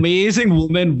an amazing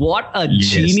woman. What a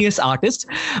genius artist.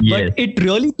 But it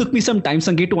really took me some time,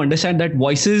 Sanket, to understand that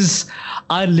voices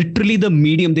are literally the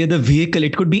medium. They're the vehicle.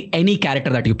 It could be any character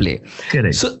that you play.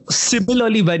 Correct. So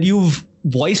similarly, when you've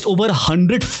voiced over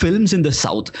 100 films in the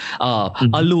South,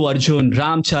 Allu Arjun,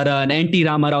 Ram Charan, N.T.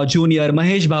 Ramarao Jr.,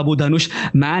 Mahesh Babu,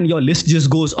 Dhanush, man, your list just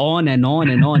goes on and on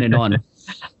and on and on.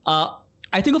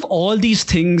 I think of all these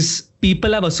things,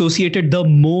 people have associated the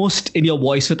most in your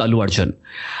voice with Allu Arjun.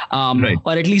 Right.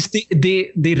 Or at least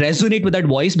they resonate with that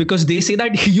voice because they say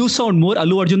that you sound more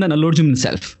Allu Arjun than Allu Arjun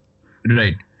himself.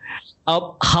 Right.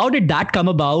 How did that come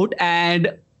about,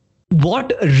 and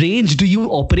what range do you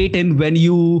operate in when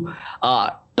you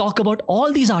talk about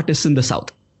all these artists in the South?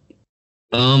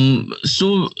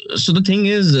 So the thing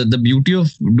is, the beauty of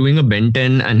doing a Ben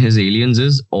 10 and his aliens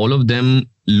is all of them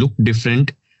look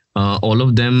different. All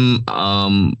of them,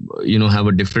 have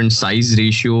a different size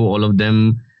ratio. All of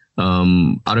them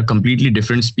are a completely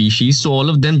different species. So all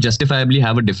of them justifiably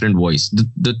have a different voice.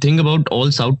 The thing about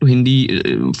all South to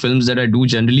Hindi films that I do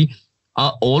generally,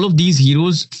 all of these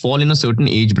heroes fall in a certain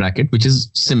age bracket, which is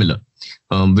similar,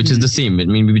 which is the same. I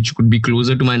mean, which could be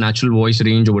closer to my natural voice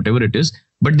range or whatever it is,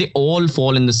 but they all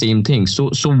fall in the same thing.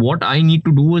 So what I need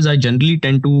to do is I generally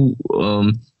tend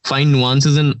to find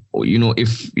nuances in,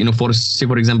 if,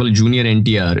 for example, junior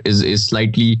NTR is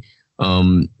slightly,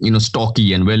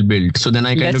 stocky and well built. So then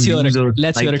I kind of use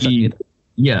let's hear it.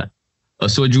 Yeah.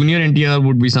 So a junior NTR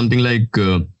would be something like,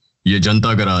 ये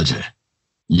जनता का राज है,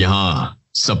 यहाँ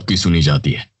सबकी सुनी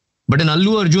जाती है. But an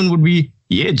Allu Arjun would be,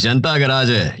 ये जनता का राज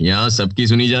है, यहाँ सबकी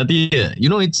सुनी जाती है.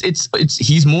 It's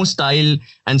he's more style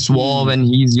and suave, and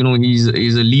he's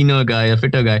a leaner guy, a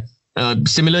fitter guy.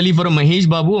 Similarly for a Mahesh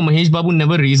Babu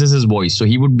never raises his voice, so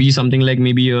he would be something like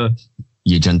maybe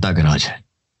ये जनता का राज है,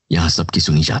 यहाँ सबकी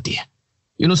सुनी जाती है.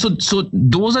 so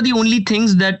those are the only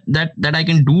things that I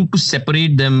can do to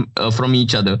separate them from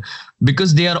each other,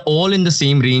 because they are all in the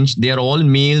same range. They are all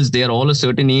males. They are all a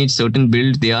certain age, certain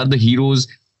build. They are the heroes.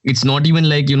 It's not even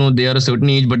like, they are a certain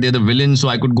age, but they're the villains. So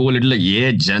I could go a little like, yeah,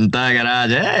 Janta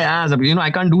Garage. I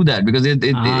can't do that, because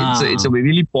it's a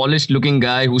really polished looking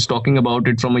guy who's talking about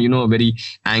it from a very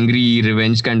angry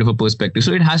revenge kind of a perspective.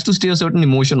 So it has to stay a certain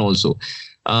emotion also.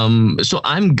 So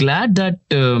I'm glad that,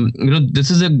 this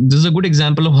is a good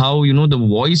example of how, the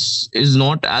voice is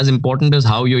not as important as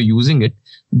how you're using it.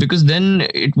 Because then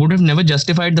it would have never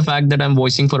justified the fact that I'm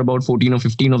voicing for about 14 or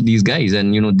 15 of these guys,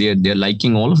 and they're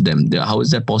liking all of them. How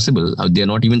is that possible? They're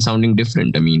not even sounding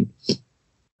different. I mean,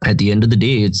 at the end of the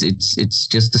day, it's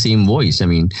just the same voice. I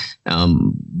mean,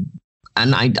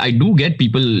 and I do get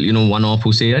people, one off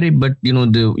who say, but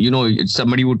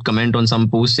somebody would comment on some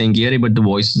post saying, but the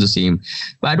voice is the same.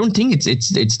 But I don't think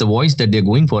it's the voice that they're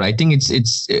going for. I think it's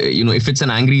if it's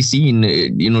an angry scene,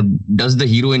 does the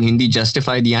hero in Hindi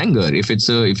justify the anger? If it's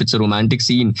a romantic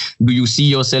scene, do you see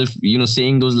yourself,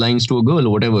 saying those lines to a girl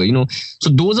or whatever, So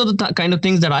those are the kind of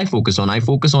things that I focus on. I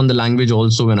focus on the language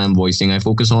also when I'm voicing. I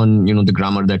focus on, the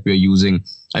grammar that we're using.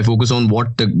 I focus on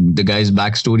what the guy's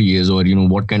backstory is, or,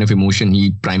 what kind of emotion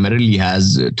he primarily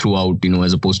has throughout,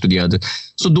 as opposed to the other.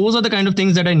 So those are the kind of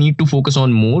things that I need to focus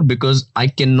on more, because I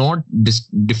cannot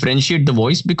differentiate the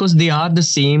voice, because they are the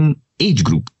same age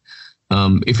group.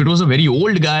 If it was a very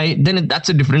old guy, then that's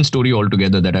a different story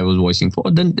altogether that I was voicing for.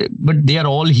 But they are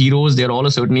all heroes. They're all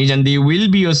a certain age, and they will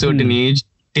be a certain age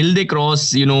till they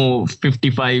cross,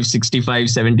 55, 65,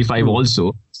 75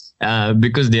 also.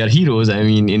 Because they are heroes. I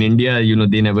mean, in India,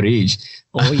 they never age.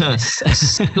 Oh yes.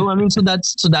 So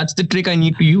that's the trick I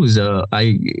need to use.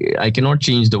 I cannot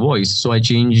change the voice, so I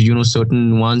change certain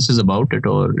nuances about it,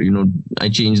 or I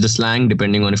change the slang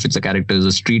depending on if it's a character is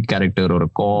a street character or a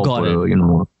cop,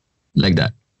 or like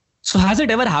that. So has it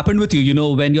ever happened with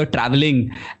you, when you're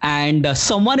traveling and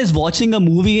someone is watching a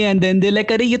movie and then they're like,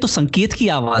 "Arey, ye to Sanket ki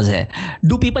awaaz hai."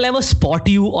 Do people ever spot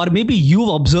you, or maybe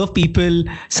you observe people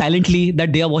silently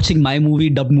that they are watching my movie,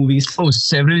 dubbed movies? Oh,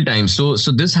 several times. So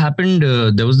this happened.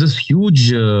 There was this huge,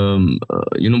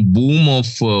 boom of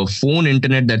phone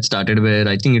internet that started, where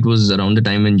I think it was around the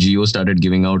time when Jio started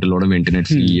giving out a lot of internet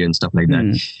free and stuff like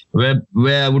that.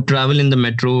 Where I would travel in the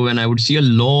metro and I would see a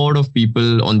lot of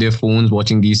people on their phones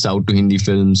watching these South to Hindi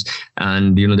films,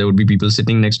 and there would be people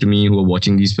sitting next to me who are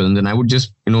watching these films, and I would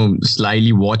just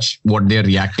slyly watch what they're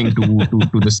reacting to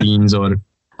the scenes. Or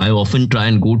I often try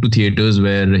and go to theaters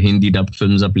where Hindi dubbed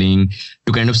films are playing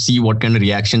to kind of see what kind of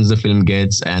reactions the film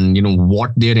gets, and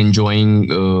what they're enjoying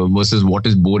versus what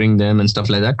is boring them and stuff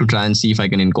like that, to try and see if I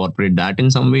can incorporate that in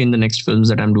some way in the next films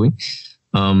that I'm doing.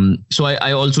 So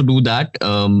I also do that.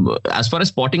 As far as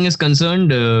spotting is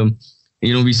concerned,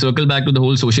 we circle back to the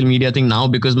whole social media thing now,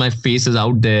 because my face is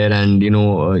out there, and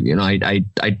I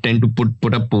tend to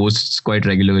put up posts quite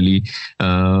regularly.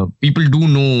 People do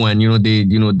know, and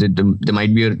there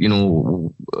might be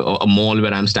a mall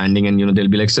where I'm standing, and they'll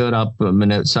be like, "Sir,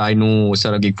 I know,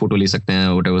 sir, ek photo le sakte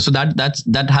hain," whatever. So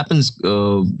that happens.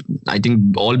 I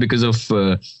think all because of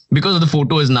the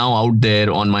photo is now out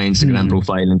there on my Instagram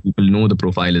profile, and people know the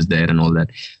profile is there and all that.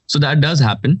 So that does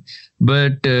happen.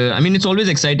 But it's always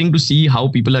exciting to see how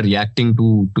people are reacting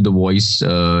to the voice,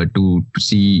 to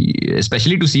see,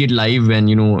 especially to see it live when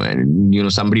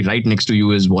somebody right next to you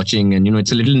is watching, and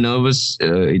it's a little nervous.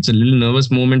 It's a little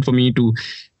nervous moment for me to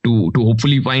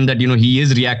hopefully find that he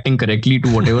is reacting correctly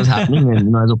to whatever's happening,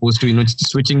 and as opposed to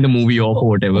switching the movie off or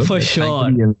whatever. For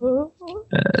sure.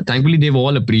 Thankfully, they've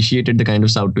all appreciated the kind of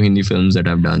South to Hindi films that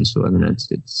I've done. So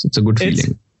it's a good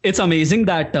feeling. It's amazing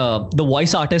that the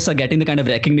voice artists are getting the kind of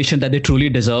recognition that they truly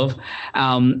deserve.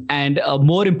 And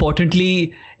more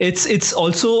importantly, it's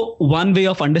also one way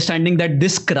of understanding that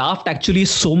this craft actually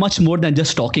is so much more than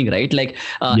just talking, right? Like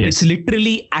it's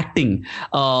literally acting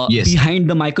behind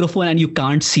the microphone, and you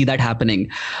can't see that happening.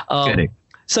 Correct.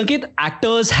 Sanket,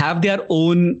 actors have their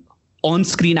own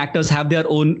on-screen actors have their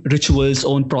own rituals,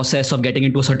 own process of getting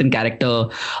into a certain character.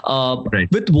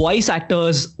 With voice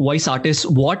actors, voice artists,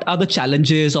 what are the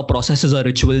challenges or processes or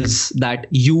rituals that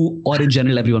you or in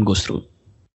general everyone goes through?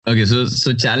 Okay,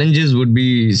 so challenges would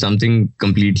be something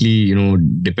completely,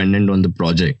 dependent on the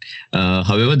project.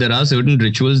 However, there are certain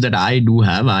rituals that I do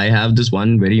have. I have this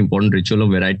one very important ritual of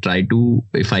where I try to,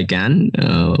 if I can,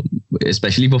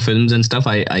 especially for films and stuff,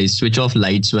 I switch off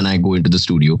lights when I go into the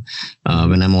studio.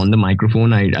 When I'm on the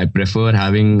microphone, I prefer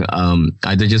having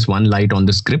either just one light on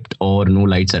the script or no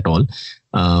lights at all.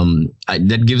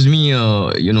 That gives me,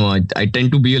 I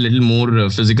tend to be a little more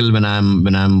physical when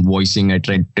I'm voicing. I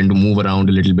tend to move around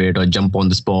a little bit or jump on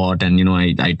the spot, and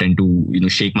I tend to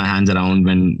shake my hands around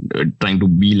when trying to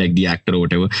be like the actor or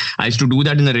whatever. I used to do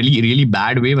that in a really really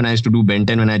bad way when I used to do Ben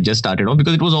 10 when I just started off,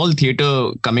 because it was all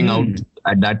theater coming out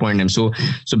at that point in time.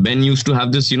 So Ben used to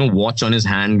have this watch on his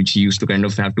hand which he used to kind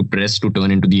of have to press to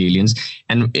turn into the aliens,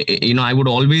 and I would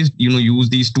always use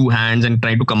these two hands and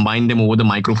try to combine them over the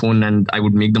microphone, and I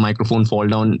would make the microphone fall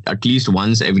down at least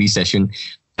once every session.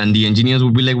 And the engineers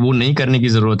would be like, "वो नहीं करने की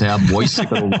ज़रूरत है, आप voice से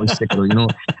करो,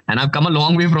 And I've come a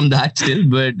long way from that still,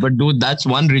 but though that's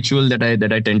one ritual that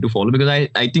I tend to follow, because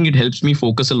I think it helps me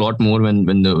focus a lot more when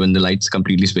the lights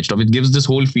completely switched off. It gives this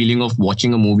whole feeling of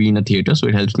watching a movie in a theater, so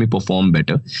it helps me perform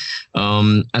better.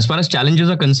 As far as challenges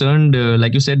are concerned,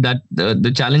 like you said, that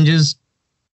the challenges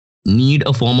need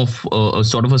a form of a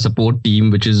sort of a support team,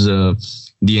 which is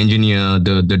the engineer,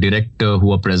 the director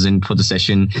who are present for the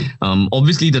session.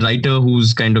 Obviously, the writer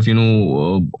who's kind of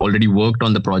already worked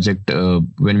on the project.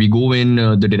 When we go in,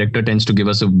 the director tends to give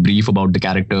us a brief about the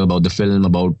character, about the film,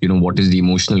 about what is the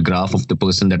emotional graph of the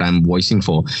person that I'm voicing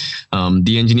for.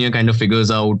 The engineer kind of figures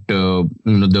out the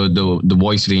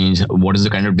voice range, what is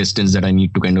the kind of distance that I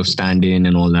need to kind of stand in,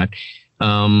 and all that.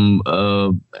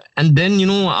 And then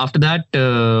after that.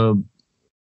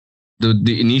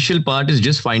 The initial part is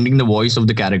just finding the voice of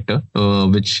the character,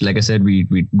 which, like I said, we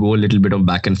go a little bit of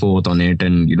back and forth on it,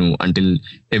 and until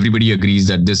everybody agrees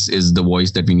that this is the voice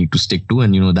that we need to stick to,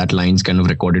 and that line's kind of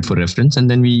recorded for reference,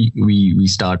 and then we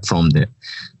start from there.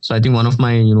 So I think one of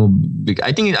my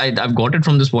I think I've got it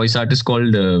from this voice artist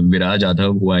called Viraj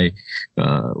Adhav,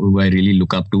 who I really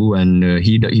look up to, and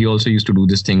he also used to do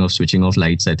this thing of switching off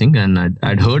lights, I think, and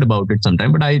I'd heard about it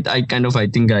sometime, but I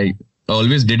think I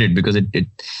always did it because it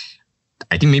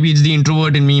I think maybe it's the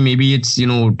introvert in me. Maybe it's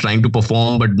trying to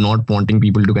perform but not wanting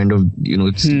people to kind of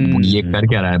ये कर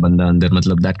क्या रहा है बंदा अंदर,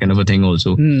 मतलब that kind of a thing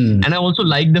also. And I also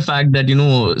like the fact that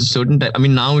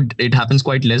now it happens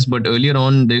quite less, but earlier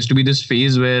on there used to be this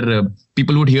phase where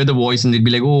people would hear the voice and they'd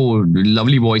be like, "Oh,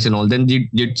 lovely voice," and all. Then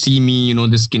they'd see me,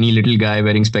 this skinny little guy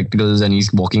wearing spectacles, and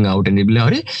he's walking out, and they'd be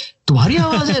like, "Arey, तुम्हारी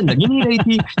आवाज है, लगी नहीं रही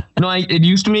थी." It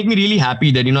used to make me really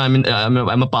happy that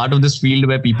I'm a part of this field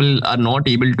where people are not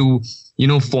able to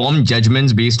form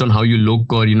judgments based on how you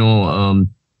look, or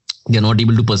they're not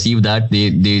able to perceive that.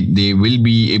 They will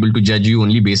be able to judge you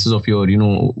only basis of your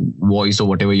voice or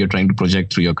whatever you're trying to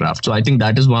project through your craft. So I think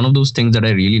that is one of those things that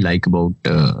I really like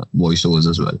about voiceovers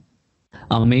as well.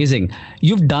 Amazing.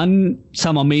 You've done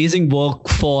some amazing work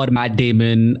for Matt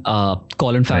Damon,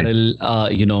 Colin Farrell,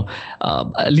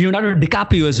 Leonardo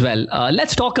DiCaprio as well.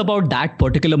 Let's talk about that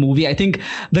particular movie. I think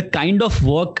the kind of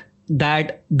work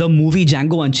that the movie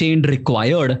Django Unchained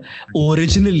required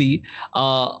originally,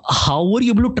 how were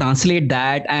you able to translate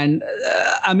that? And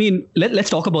let's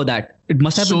talk about that. It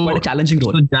must have been quite a challenging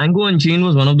role. So Django Unchained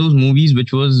was one of those movies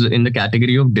which was in the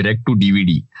category of direct to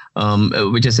DVD,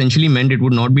 which essentially meant it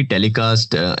would not be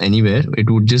telecast anywhere. It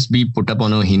would just be put up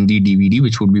on a Hindi DVD,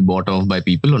 which would be bought off by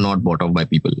people or not bought off by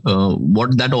people.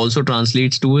 What that also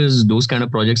translates to is those kind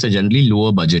of projects are generally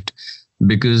lower budget,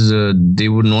 because they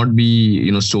would not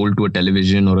be sold to a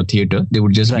television or a theater. They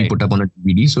would just be put up on a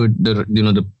DVD. So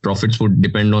the profits would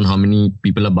depend on how many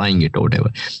people are buying it or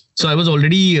whatever. So I was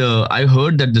already I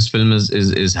heard that this film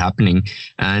is happening,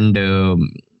 and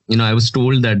I was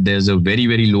told that there's a very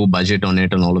very low budget on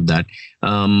it and all of that.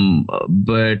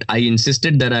 But I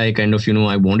insisted that I kind of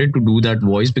I wanted to do that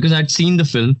voice because I'd seen the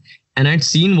film. And I'd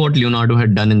seen what Leonardo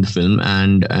had done in the film,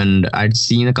 and I'd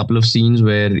seen a couple of scenes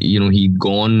where he'd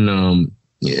gone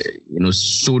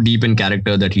so deep in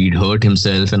character that he'd hurt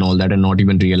himself and all that, and not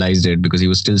even realized it because he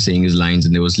was still saying his lines,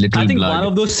 and there was little blood. I think one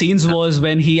of those scenes was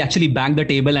when he actually banged the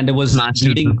table and there was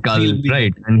bleeding.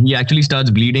 Right, and he actually starts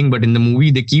bleeding. But in the movie,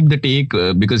 they keep the take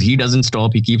because he doesn't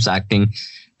stop. He keeps acting.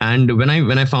 And when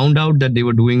I found out that they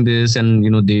were doing this, and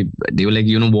they were like,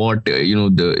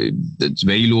 it's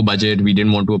very low budget. We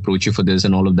didn't want to approach you for this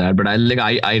and all of that. But I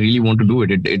really want to do it.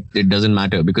 It doesn't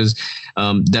matter, because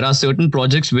there are certain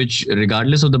projects which,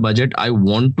 regardless of the budget, I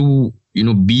want to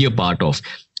be a part of.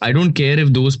 I don't care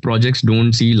if those projects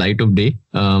don't see light of day.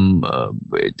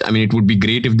 It would be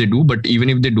great if they do, but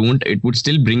even if they don't, it would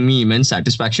still bring me immense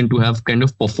satisfaction to have kind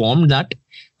of performed that.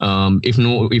 If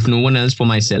no one else, for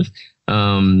myself.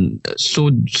 So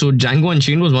Django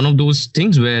Unchained was one of those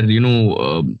things where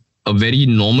a very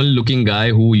normal looking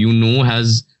guy who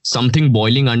has something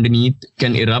boiling underneath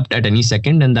can erupt at any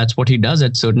second, and that's what he does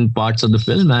at certain parts of the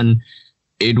film. And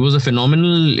it was a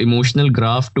phenomenal emotional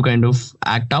graph to kind of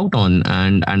act out on,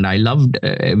 and I loved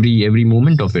every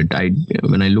moment of it.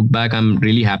 When I look back, I'm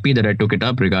really happy that I took it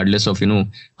up, regardless of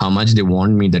how much they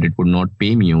warned me that it would not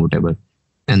pay me or whatever.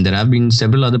 And there have been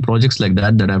several other projects like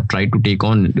that I've tried to take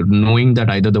on, knowing that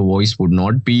either the voice would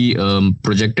not be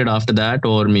projected after that,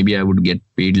 or maybe I would get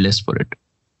paid less for it.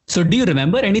 So do you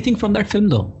remember anything from that film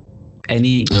though?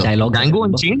 Any dialogue? Django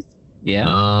Unchained? Yeah.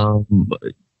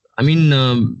 I mean,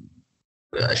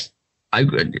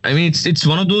 I mean, it's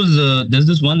one of those. There's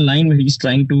this one line where he's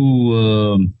trying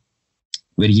to,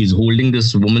 where he's holding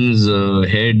this woman's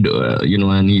head,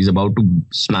 and he's about to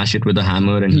smash it with a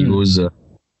hammer, and he goes,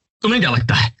 तुम्हें क्या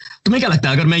लगता है? तुम्हें क्या लगता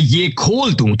है अगर मैं ये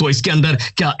खोल दूं तो इसके अंदर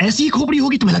क्या ऐसी खोपड़ी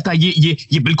होगी? तुम्हें लगता है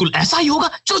ये बिल्कुल ऐसा ही होगा?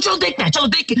 चलो देखते हैं, चलो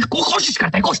देख के कोशिश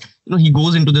करते हैं, कोशिश. He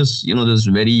goes into this, this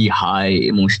very high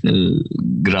emotional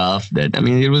graph that, I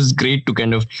mean, it was great to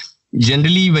kind of,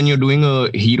 generally when you're doing a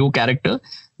hero character,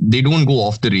 they don't go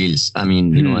off the rails. I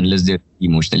mean, unless they're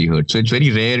emotionally hurt. So it's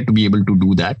very rare to be able to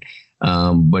do that.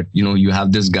 But, you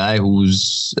have this guy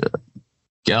who's,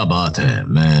 क्या बात है,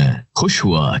 मैं खुश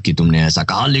हुआ कि तुमने ऐसा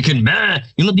कहा, लेकिन मैं,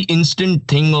 the instant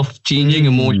thing of changing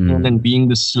emotion and being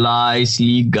the sly,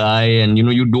 sleek guy, and,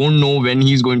 you don't know when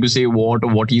he's going to say what or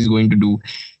what he's going to do.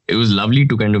 It was lovely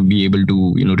to kind of be able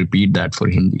to, repeat that for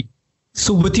Hindi.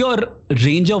 So with your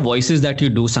range of voices that you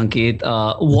do, Sanket,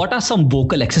 what are some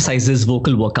vocal exercises,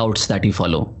 vocal workouts that you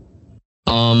follow?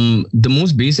 The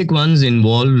most basic ones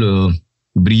involve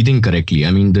breathing correctly.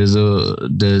 I mean, there's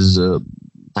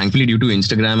thankfully, due to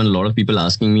Instagram and a lot of people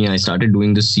asking me, I started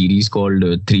doing this series called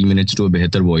 3 Minutes to a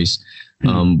Behatar Voice,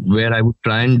 where I would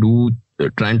try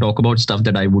and talk about stuff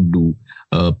that I would do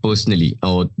personally,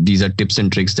 or these are tips and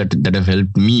tricks that have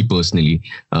helped me personally,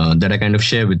 that I kind of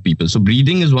share with people. So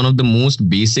breathing is one of the most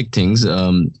basic things,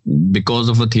 because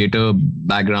of a theater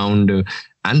background,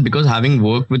 and because having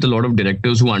worked with a lot of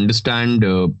directors who understand,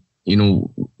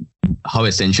 how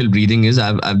essential breathing is,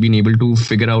 I've been able to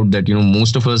figure out that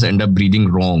most of us end up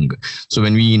breathing wrong. So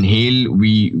when we inhale,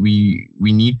 we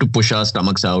need to push our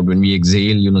stomachs out. When we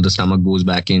exhale, the stomach goes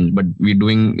back in. But we're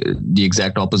doing the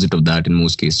exact opposite of that in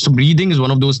most cases. So breathing is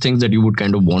one of those things that you would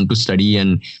kind of want to study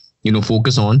and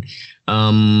focus on.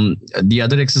 The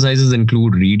other exercises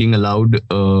include reading aloud,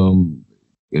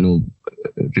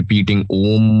 repeating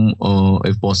Om,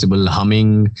 if possible,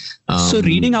 humming. So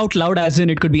reading out loud, as in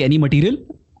it could be any material?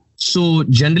 So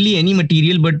generally any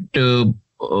material, but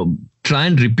try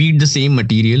and repeat the same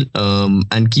material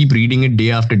and keep reading it day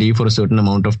after day for a certain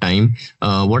amount of time.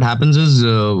 What happens is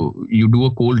you do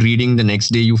a cold reading. The next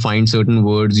day you find certain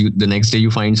words. The next day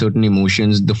you find certain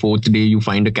emotions. The fourth day you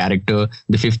find a character.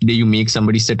 The fifth day you make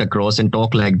somebody sit across and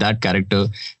talk like that character.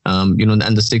 And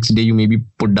the sixth day you maybe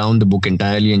put down the book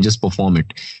entirely and just perform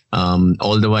it.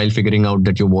 All the while figuring out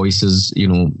that your voice is,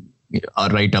 are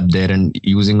right up there, and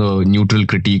using a neutral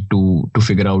critique to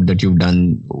figure out that you've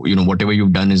done, whatever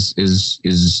you've done is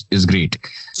great.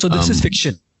 So this is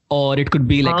fiction, or it could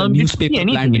be like a newspaper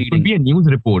planned reading. It could be a news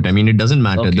report. I mean, it doesn't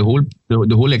matter. Okay.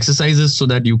 The whole exercise is so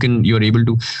that you're able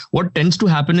to. What tends to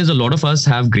happen is a lot of us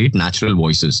have great natural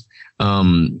voices.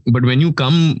 But when you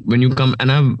come,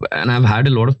 and I've had a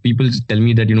lot of people tell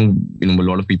me that, a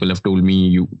lot of people have told me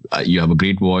you have a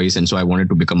great voice. And so I wanted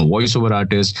to become a voiceover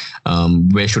artist.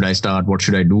 Where should I start? What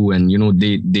should I do? And,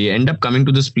 they end up coming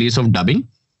to this place of dubbing,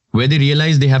 where they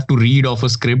realize they have to read off a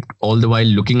script all the while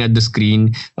looking at the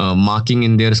screen, marking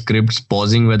in their scripts,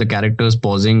 pausing where the character is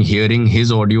pausing, hearing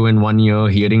his audio in one ear,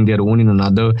 hearing their own in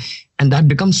another. And that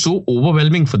becomes so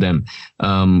overwhelming for them.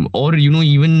 Or,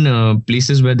 even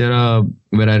places where I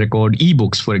record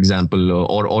ebooks, for example,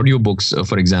 or audiobooks,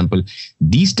 for example.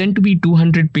 These tend to be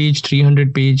 200 page,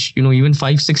 300 page, even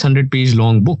 500-600 page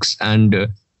long books. And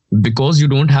because you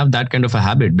don't have that kind of a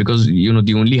habit, because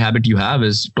the only habit you have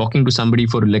is talking to somebody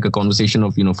for like a conversation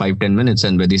of 5-10 minutes,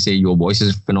 and where they say your voice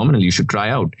is phenomenal, you should try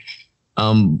out.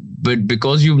 But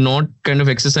because you've not kind of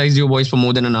exercised your voice for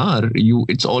more than an hour,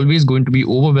 it's always going to be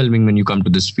overwhelming when you come to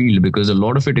this field, because a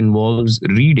lot of it involves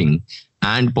reading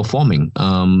and performing.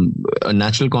 A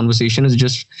natural conversation is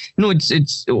just,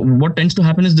 it's what tends to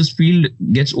happen is this field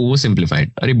gets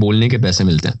oversimplified. Arey bolne ke paise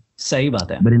milte hain. Sahi baat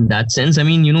hai. But in that sense, I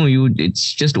mean,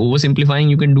 it's just oversimplifying.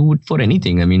 You can do it for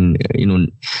anything. I mean, you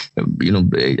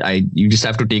just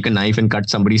have to take a knife and cut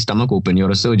somebody's stomach open.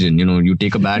 You're a surgeon. You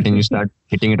take a bat and you start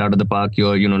hitting it out of the park.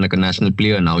 You're, like a national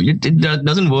player now. It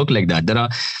doesn't work like that. There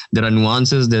are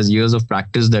nuances. There's years of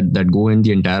practice that go in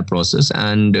the entire process.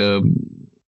 And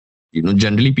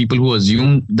generally people who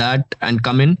assume that and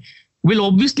come in will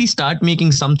obviously start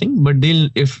making something, but they'll,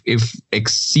 if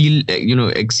exceeding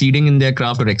in their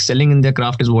craft or excelling in their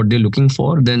craft is what they're looking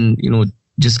for, then,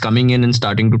 just coming in and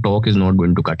starting to talk is not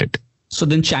going to cut it. So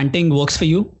then chanting works for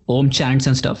you? Om chants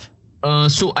and stuff?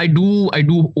 So I do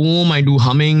Om, I do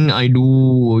humming, I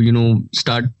do,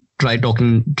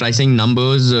 try saying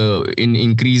numbers in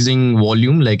increasing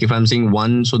volume. Like if I'm saying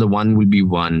 1, so the 1 will be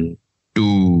 1,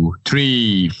 2,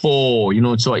 3,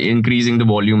 4, so increasing the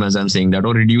volume as I'm saying that,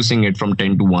 or reducing it from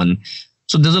 10 to 1.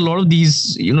 So there's a lot of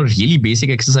these, really basic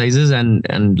exercises,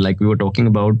 and like we were talking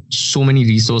about, so many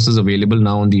resources available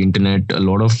now on the internet. A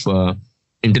lot of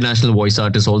international voice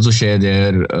artists also share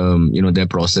their, their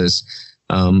process.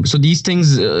 So these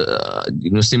things,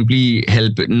 simply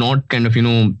help, not kind of,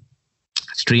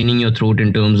 straining your throat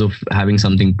in terms of having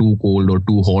something too cold or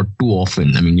too hot too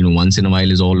often. I mean, once in a while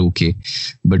is all okay,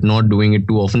 but not doing it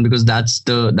too often, because that's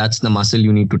the muscle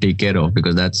you need to take care of,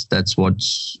 because that's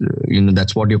what's,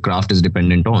 that's what your craft is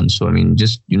dependent on. So, I mean,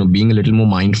 just, being a little more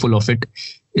mindful of it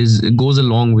goes a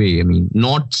long way. I mean,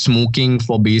 not smoking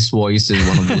for bass voice is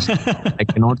one of those. I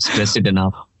cannot stress it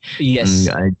enough. Yes.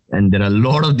 And there are a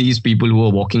lot of these people who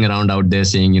are walking around out there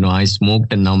saying, I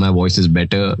smoked and now my voice is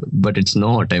better, but it's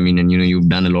not. I mean, and you've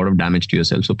done a lot of damage to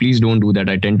yourself. So please don't do that.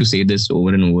 I tend to say this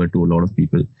over and over to a lot of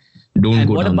people. Don't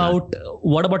go down that.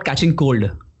 What about catching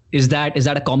cold? Is that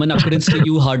a common occurrence to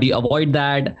you? How do you avoid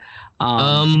that?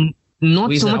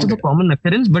 Not so much of a common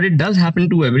occurrence, but it does happen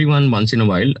to everyone once in a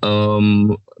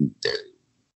while.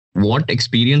 What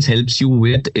experience helps you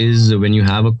with is when you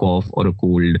have a cough or a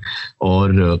cold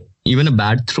or even a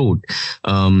bad throat.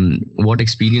 What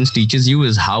experience teaches you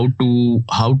is how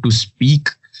to speak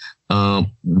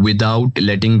without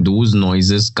letting those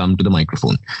noises come to the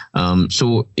microphone.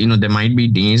 So there might be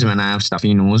days when I have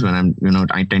stuffy nose, when I'm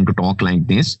I tend to talk like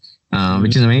this,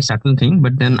 which is a very subtle thing.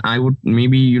 But then I would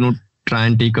maybe try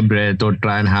and take a breath or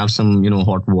try and have some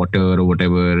hot water or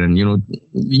whatever, and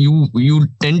you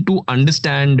tend to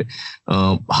understand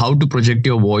how to project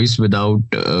your voice without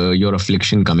your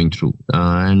affliction coming through,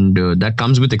 and that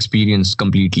comes with experience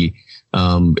completely.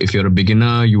 If you're a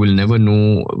beginner, you will never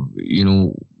know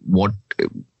what,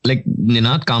 like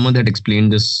Ninad Kamath had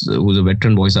explained this, who's a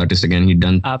veteran voice artist. Again, he'd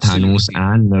done Absolutely. Thanos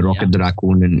and Rocket the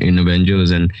Raccoon in Avengers,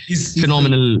 and he's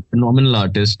phenomenal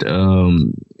artist.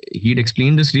 He'd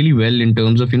explained this really well in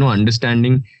terms of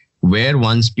understanding where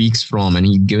one speaks from, and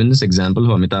he'd given this example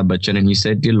of Amitabh Bachchan, and he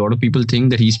said a lot of people think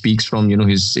that he speaks from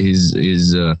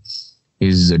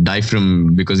his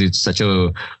diaphragm because it's such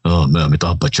a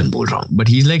Amitabh Bachchan bol raha hu. But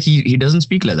he's like, he doesn't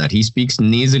speak like that. He speaks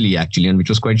nasally actually, and which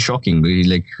was quite shocking. He's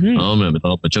like,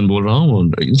 Amitabh Bachchan bol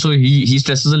raha hu. So he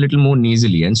stresses a little more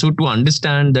nasally, and so to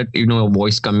understand that a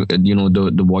voice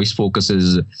the voice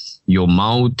focuses your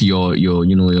mouth, your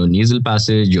nasal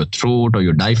passage, your throat, or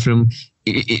your diaphragm.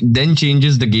 It then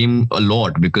changes the game a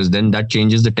lot, because then that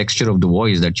changes the texture of the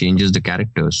voice, that changes the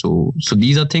character. So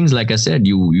these are things, like I said,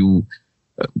 you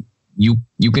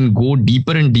can go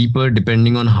deeper and deeper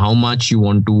depending on how much you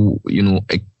want to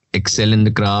excel in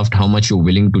the craft, how much you're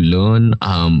willing to learn.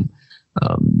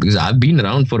 Because I've been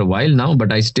around for a while now, but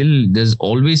there's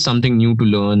always something new to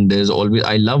learn.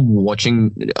 I love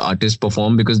watching artists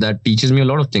perform, because that teaches me a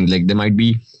lot of things. Like there might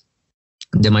be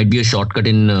a shortcut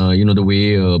in the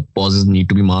way pauses need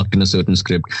to be marked in a certain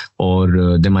script,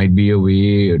 or there might be a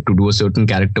way to do a certain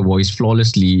character voice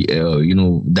flawlessly.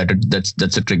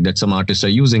 That's a trick that some artists are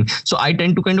using. So I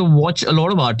tend to kind of watch a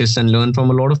lot of artists and learn from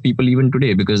a lot of people even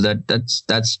today, because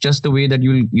that's just the way that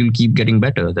you'll keep getting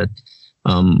better. That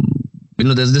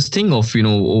there's this thing of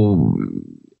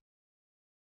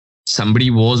somebody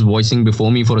was voicing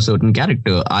before me for a certain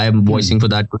character. I am voicing for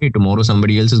that today. Tomorrow,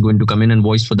 somebody else is going to come in and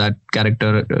voice for that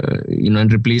character,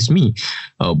 and replace me.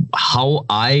 How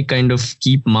I kind of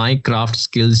keep my craft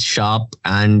skills sharp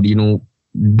and,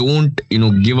 don't,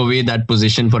 give away that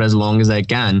position for as long as I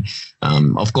can.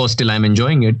 Of course, till I'm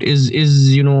enjoying it is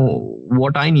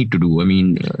what I need to do. I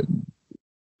mean,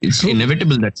 it's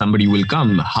inevitable that somebody will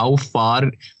come. How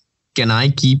far can I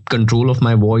keep control of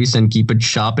my voice and keep it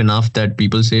sharp enough that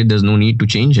people say there's no need to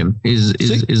change him is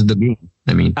the game.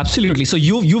 I mean, absolutely. So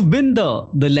you've been the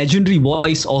legendary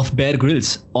voice of Bear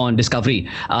Grylls on Discovery,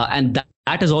 and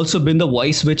that has also been the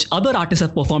voice which other artists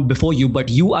have performed before you, but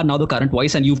you are now the current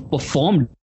voice, and you've performed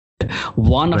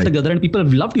one after the other, and people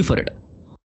have loved you for it.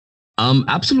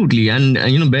 Absolutely. And,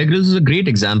 Bear Grylls is a great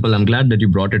example. I'm glad that you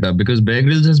brought it up, because Bear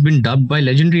Grylls has been dubbed by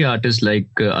legendary artists like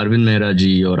Arvind Mehra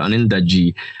ji or Anil Dutt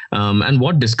ji. And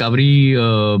what Discovery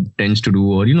tends to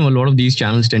do, or, a lot of these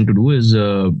channels tend to do, is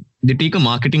they take a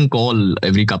marketing call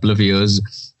every couple of years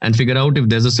and figure out if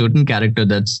there's a certain character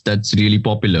that's really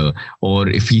popular, or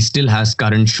if he still has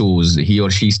current shows, he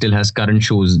or she still has current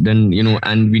shows, then,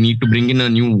 and we need to bring in a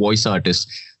new voice artist.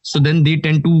 So then they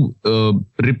tend to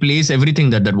replace everything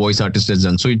that voice artist has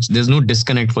done. So there's no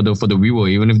disconnect for the viewer,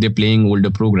 even if they're playing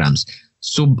older programs.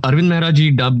 So Arvind Mehra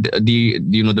ji dubbed the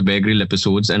Bear Grylls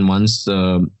episodes, and once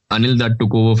Anil Dutt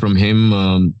took over from him,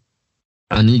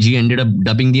 Anil ji ended up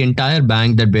dubbing the entire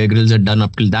bank that Bear Grylls had done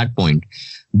up till that point.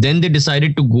 Then they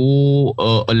decided to go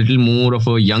a little more of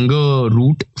a younger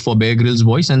route for Bear Grylls'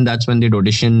 voice, and that's when they'd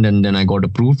auditioned, and then I got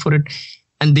approved for it.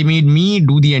 And they made me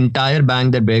do the entire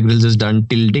bank that Bear Grylls has done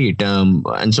till date.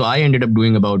 And so I ended up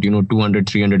doing about 200,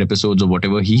 300 episodes of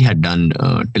whatever he had done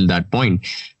till that point.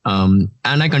 And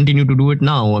I continue to do it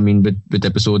now. I mean, with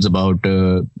episodes about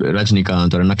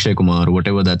Rajnikant or Akshay Kumar or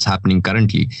whatever that's happening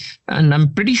currently. And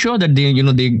I'm pretty sure that they're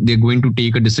going to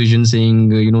take a decision saying,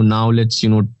 now let's,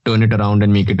 turn it around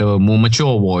and make it a more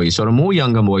mature voice or a more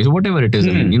younger voice or whatever it is.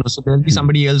 I mean, so there'll be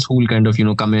somebody else who will kind of,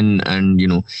 come in and,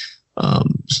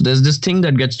 so there's this thing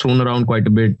that gets thrown around quite a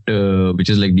bit, which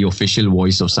is like the official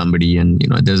voice of somebody. And,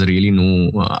 there's really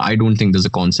no, I don't think there's a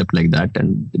concept like that,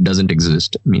 and it doesn't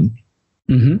exist. I mean,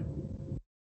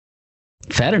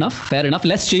 Fair enough.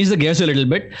 Let's change the gears a little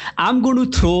bit. I'm going to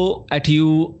throw at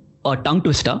you a tongue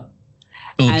twister.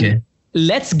 Okay. And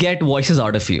let's get voices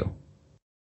out of you.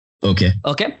 Okay.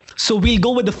 So we'll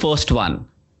go with the first one.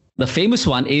 The famous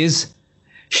one is,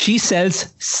 she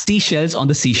sells seashells on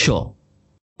the seashore.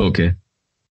 Okay.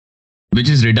 Which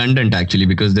is redundant actually,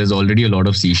 because there's already a lot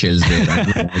of seashells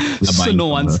there. So no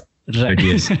one's right. But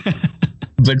yes.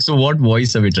 But so what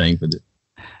voice are we trying for this?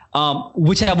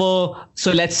 Whichever.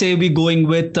 So let's say we're going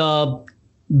with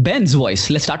Ben's voice.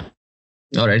 Let's start.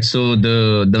 All right. So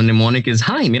the mnemonic is,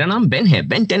 hi, mera naam Ben hai,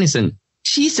 Ben Tennyson.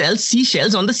 She sells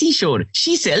seashells on the seashore.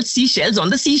 She sells seashells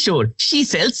on the seashore. She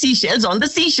sells seashells on the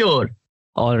seashore.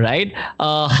 All right.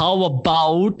 How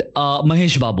about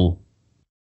Mahesh Babu?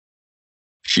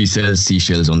 She sells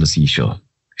seashells on the seashore.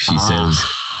 She sells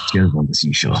seashells on the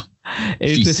seashore.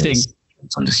 Interesting.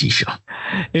 On the seashore.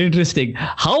 Interesting.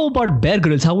 How about Bear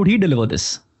Grylls? How would he deliver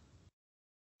this?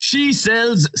 She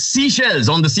sells seashells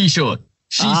on the seashore.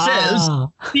 She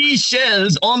sells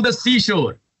seashells on the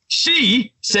seashore.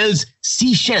 She sells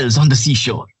seashells on the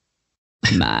seashore.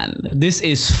 Man, this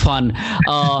is fun.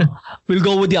 We'll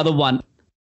go with the other one.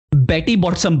 Betty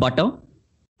bought some butter,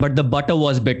 but the butter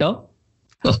was bitter.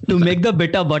 To make the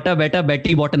bitter butter better,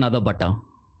 Betty bought another butter.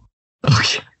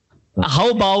 Okay. How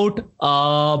about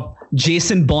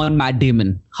Jason Bourne, Matt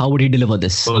Damon? How would he deliver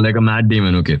this? Oh, like a Matt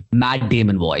Damon, okay. Matt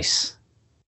Damon voice.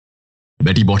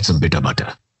 Betty bought some bitter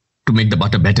butter. To make the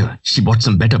butter better, she bought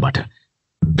some better butter.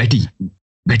 Betty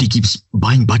keeps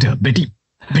buying butter. Betty,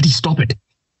 stop it.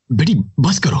 Betty,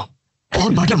 bas karo.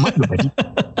 Aur butter mat lo, Betty.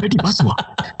 Betty, bas hua.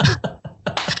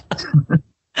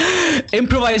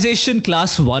 Improvisation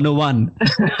class 101.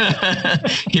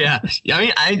 Yeah. I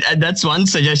mean, that's one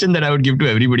suggestion that I would give to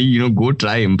everybody. Go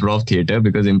try improv theater,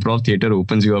 because improv theater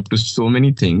opens you up to so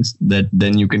many things that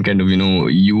then you can kind of,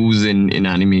 use in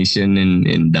animation and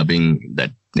in dubbing.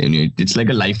 That it's like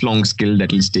a lifelong skill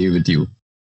that will stay with you.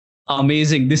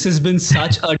 Amazing. This has been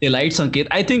such a delight, Sanket.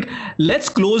 I think let's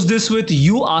close this with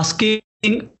you asking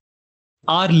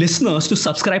our listeners to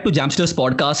subscribe to Jamsters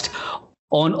podcast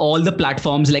on all the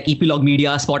platforms like Epilogue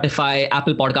Media, Spotify,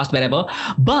 Apple Podcast, wherever,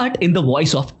 but in the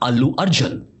voice of Allu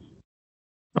Arjun.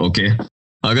 Okay.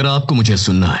 अगर आपको मुझे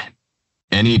सुनना है,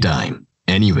 anytime,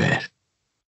 anywhere,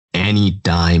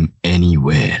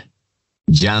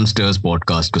 Jamsters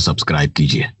podcast को subscribe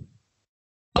कीजिए.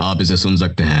 आप इसे सुन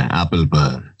सकते हैं एप्पल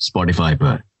पर, स्पॉटिफाई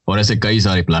पर और ऐसे कई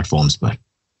सारे प्लेटफॉर्म्स पर.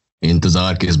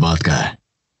 इंतजार किस बात का है?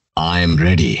 I am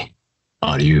ready.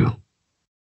 Are you?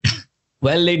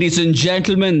 Well, ladies and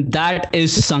gentlemen, that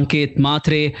is Sanket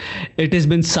Mhatre. It has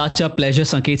been such a pleasure,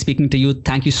 Sanket, speaking to you.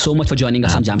 Thank you so much for joining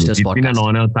us on Jamsters podcast. It's been an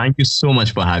honor. Thank you so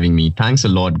much for having me. Thanks a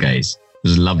lot, guys. It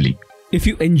was lovely. If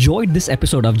you enjoyed this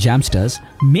episode of Jamsters,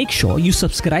 make sure you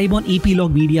subscribe on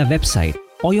Epilogue Media website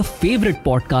or your favorite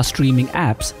podcast streaming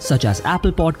apps such as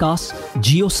Apple Podcasts,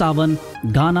 JioSaavn,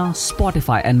 Gaana,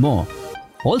 Spotify and more.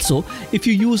 Also, if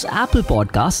you use Apple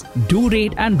Podcasts, do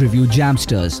rate and review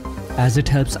Jamsters, as it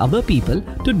helps other people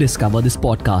to discover this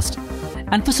podcast.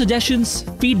 And for suggestions,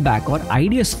 feedback or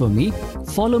ideas for me,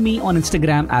 follow me on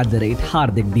Instagram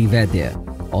 @HardikDVaidya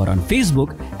or on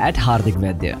Facebook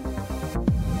 @HardikVaidya.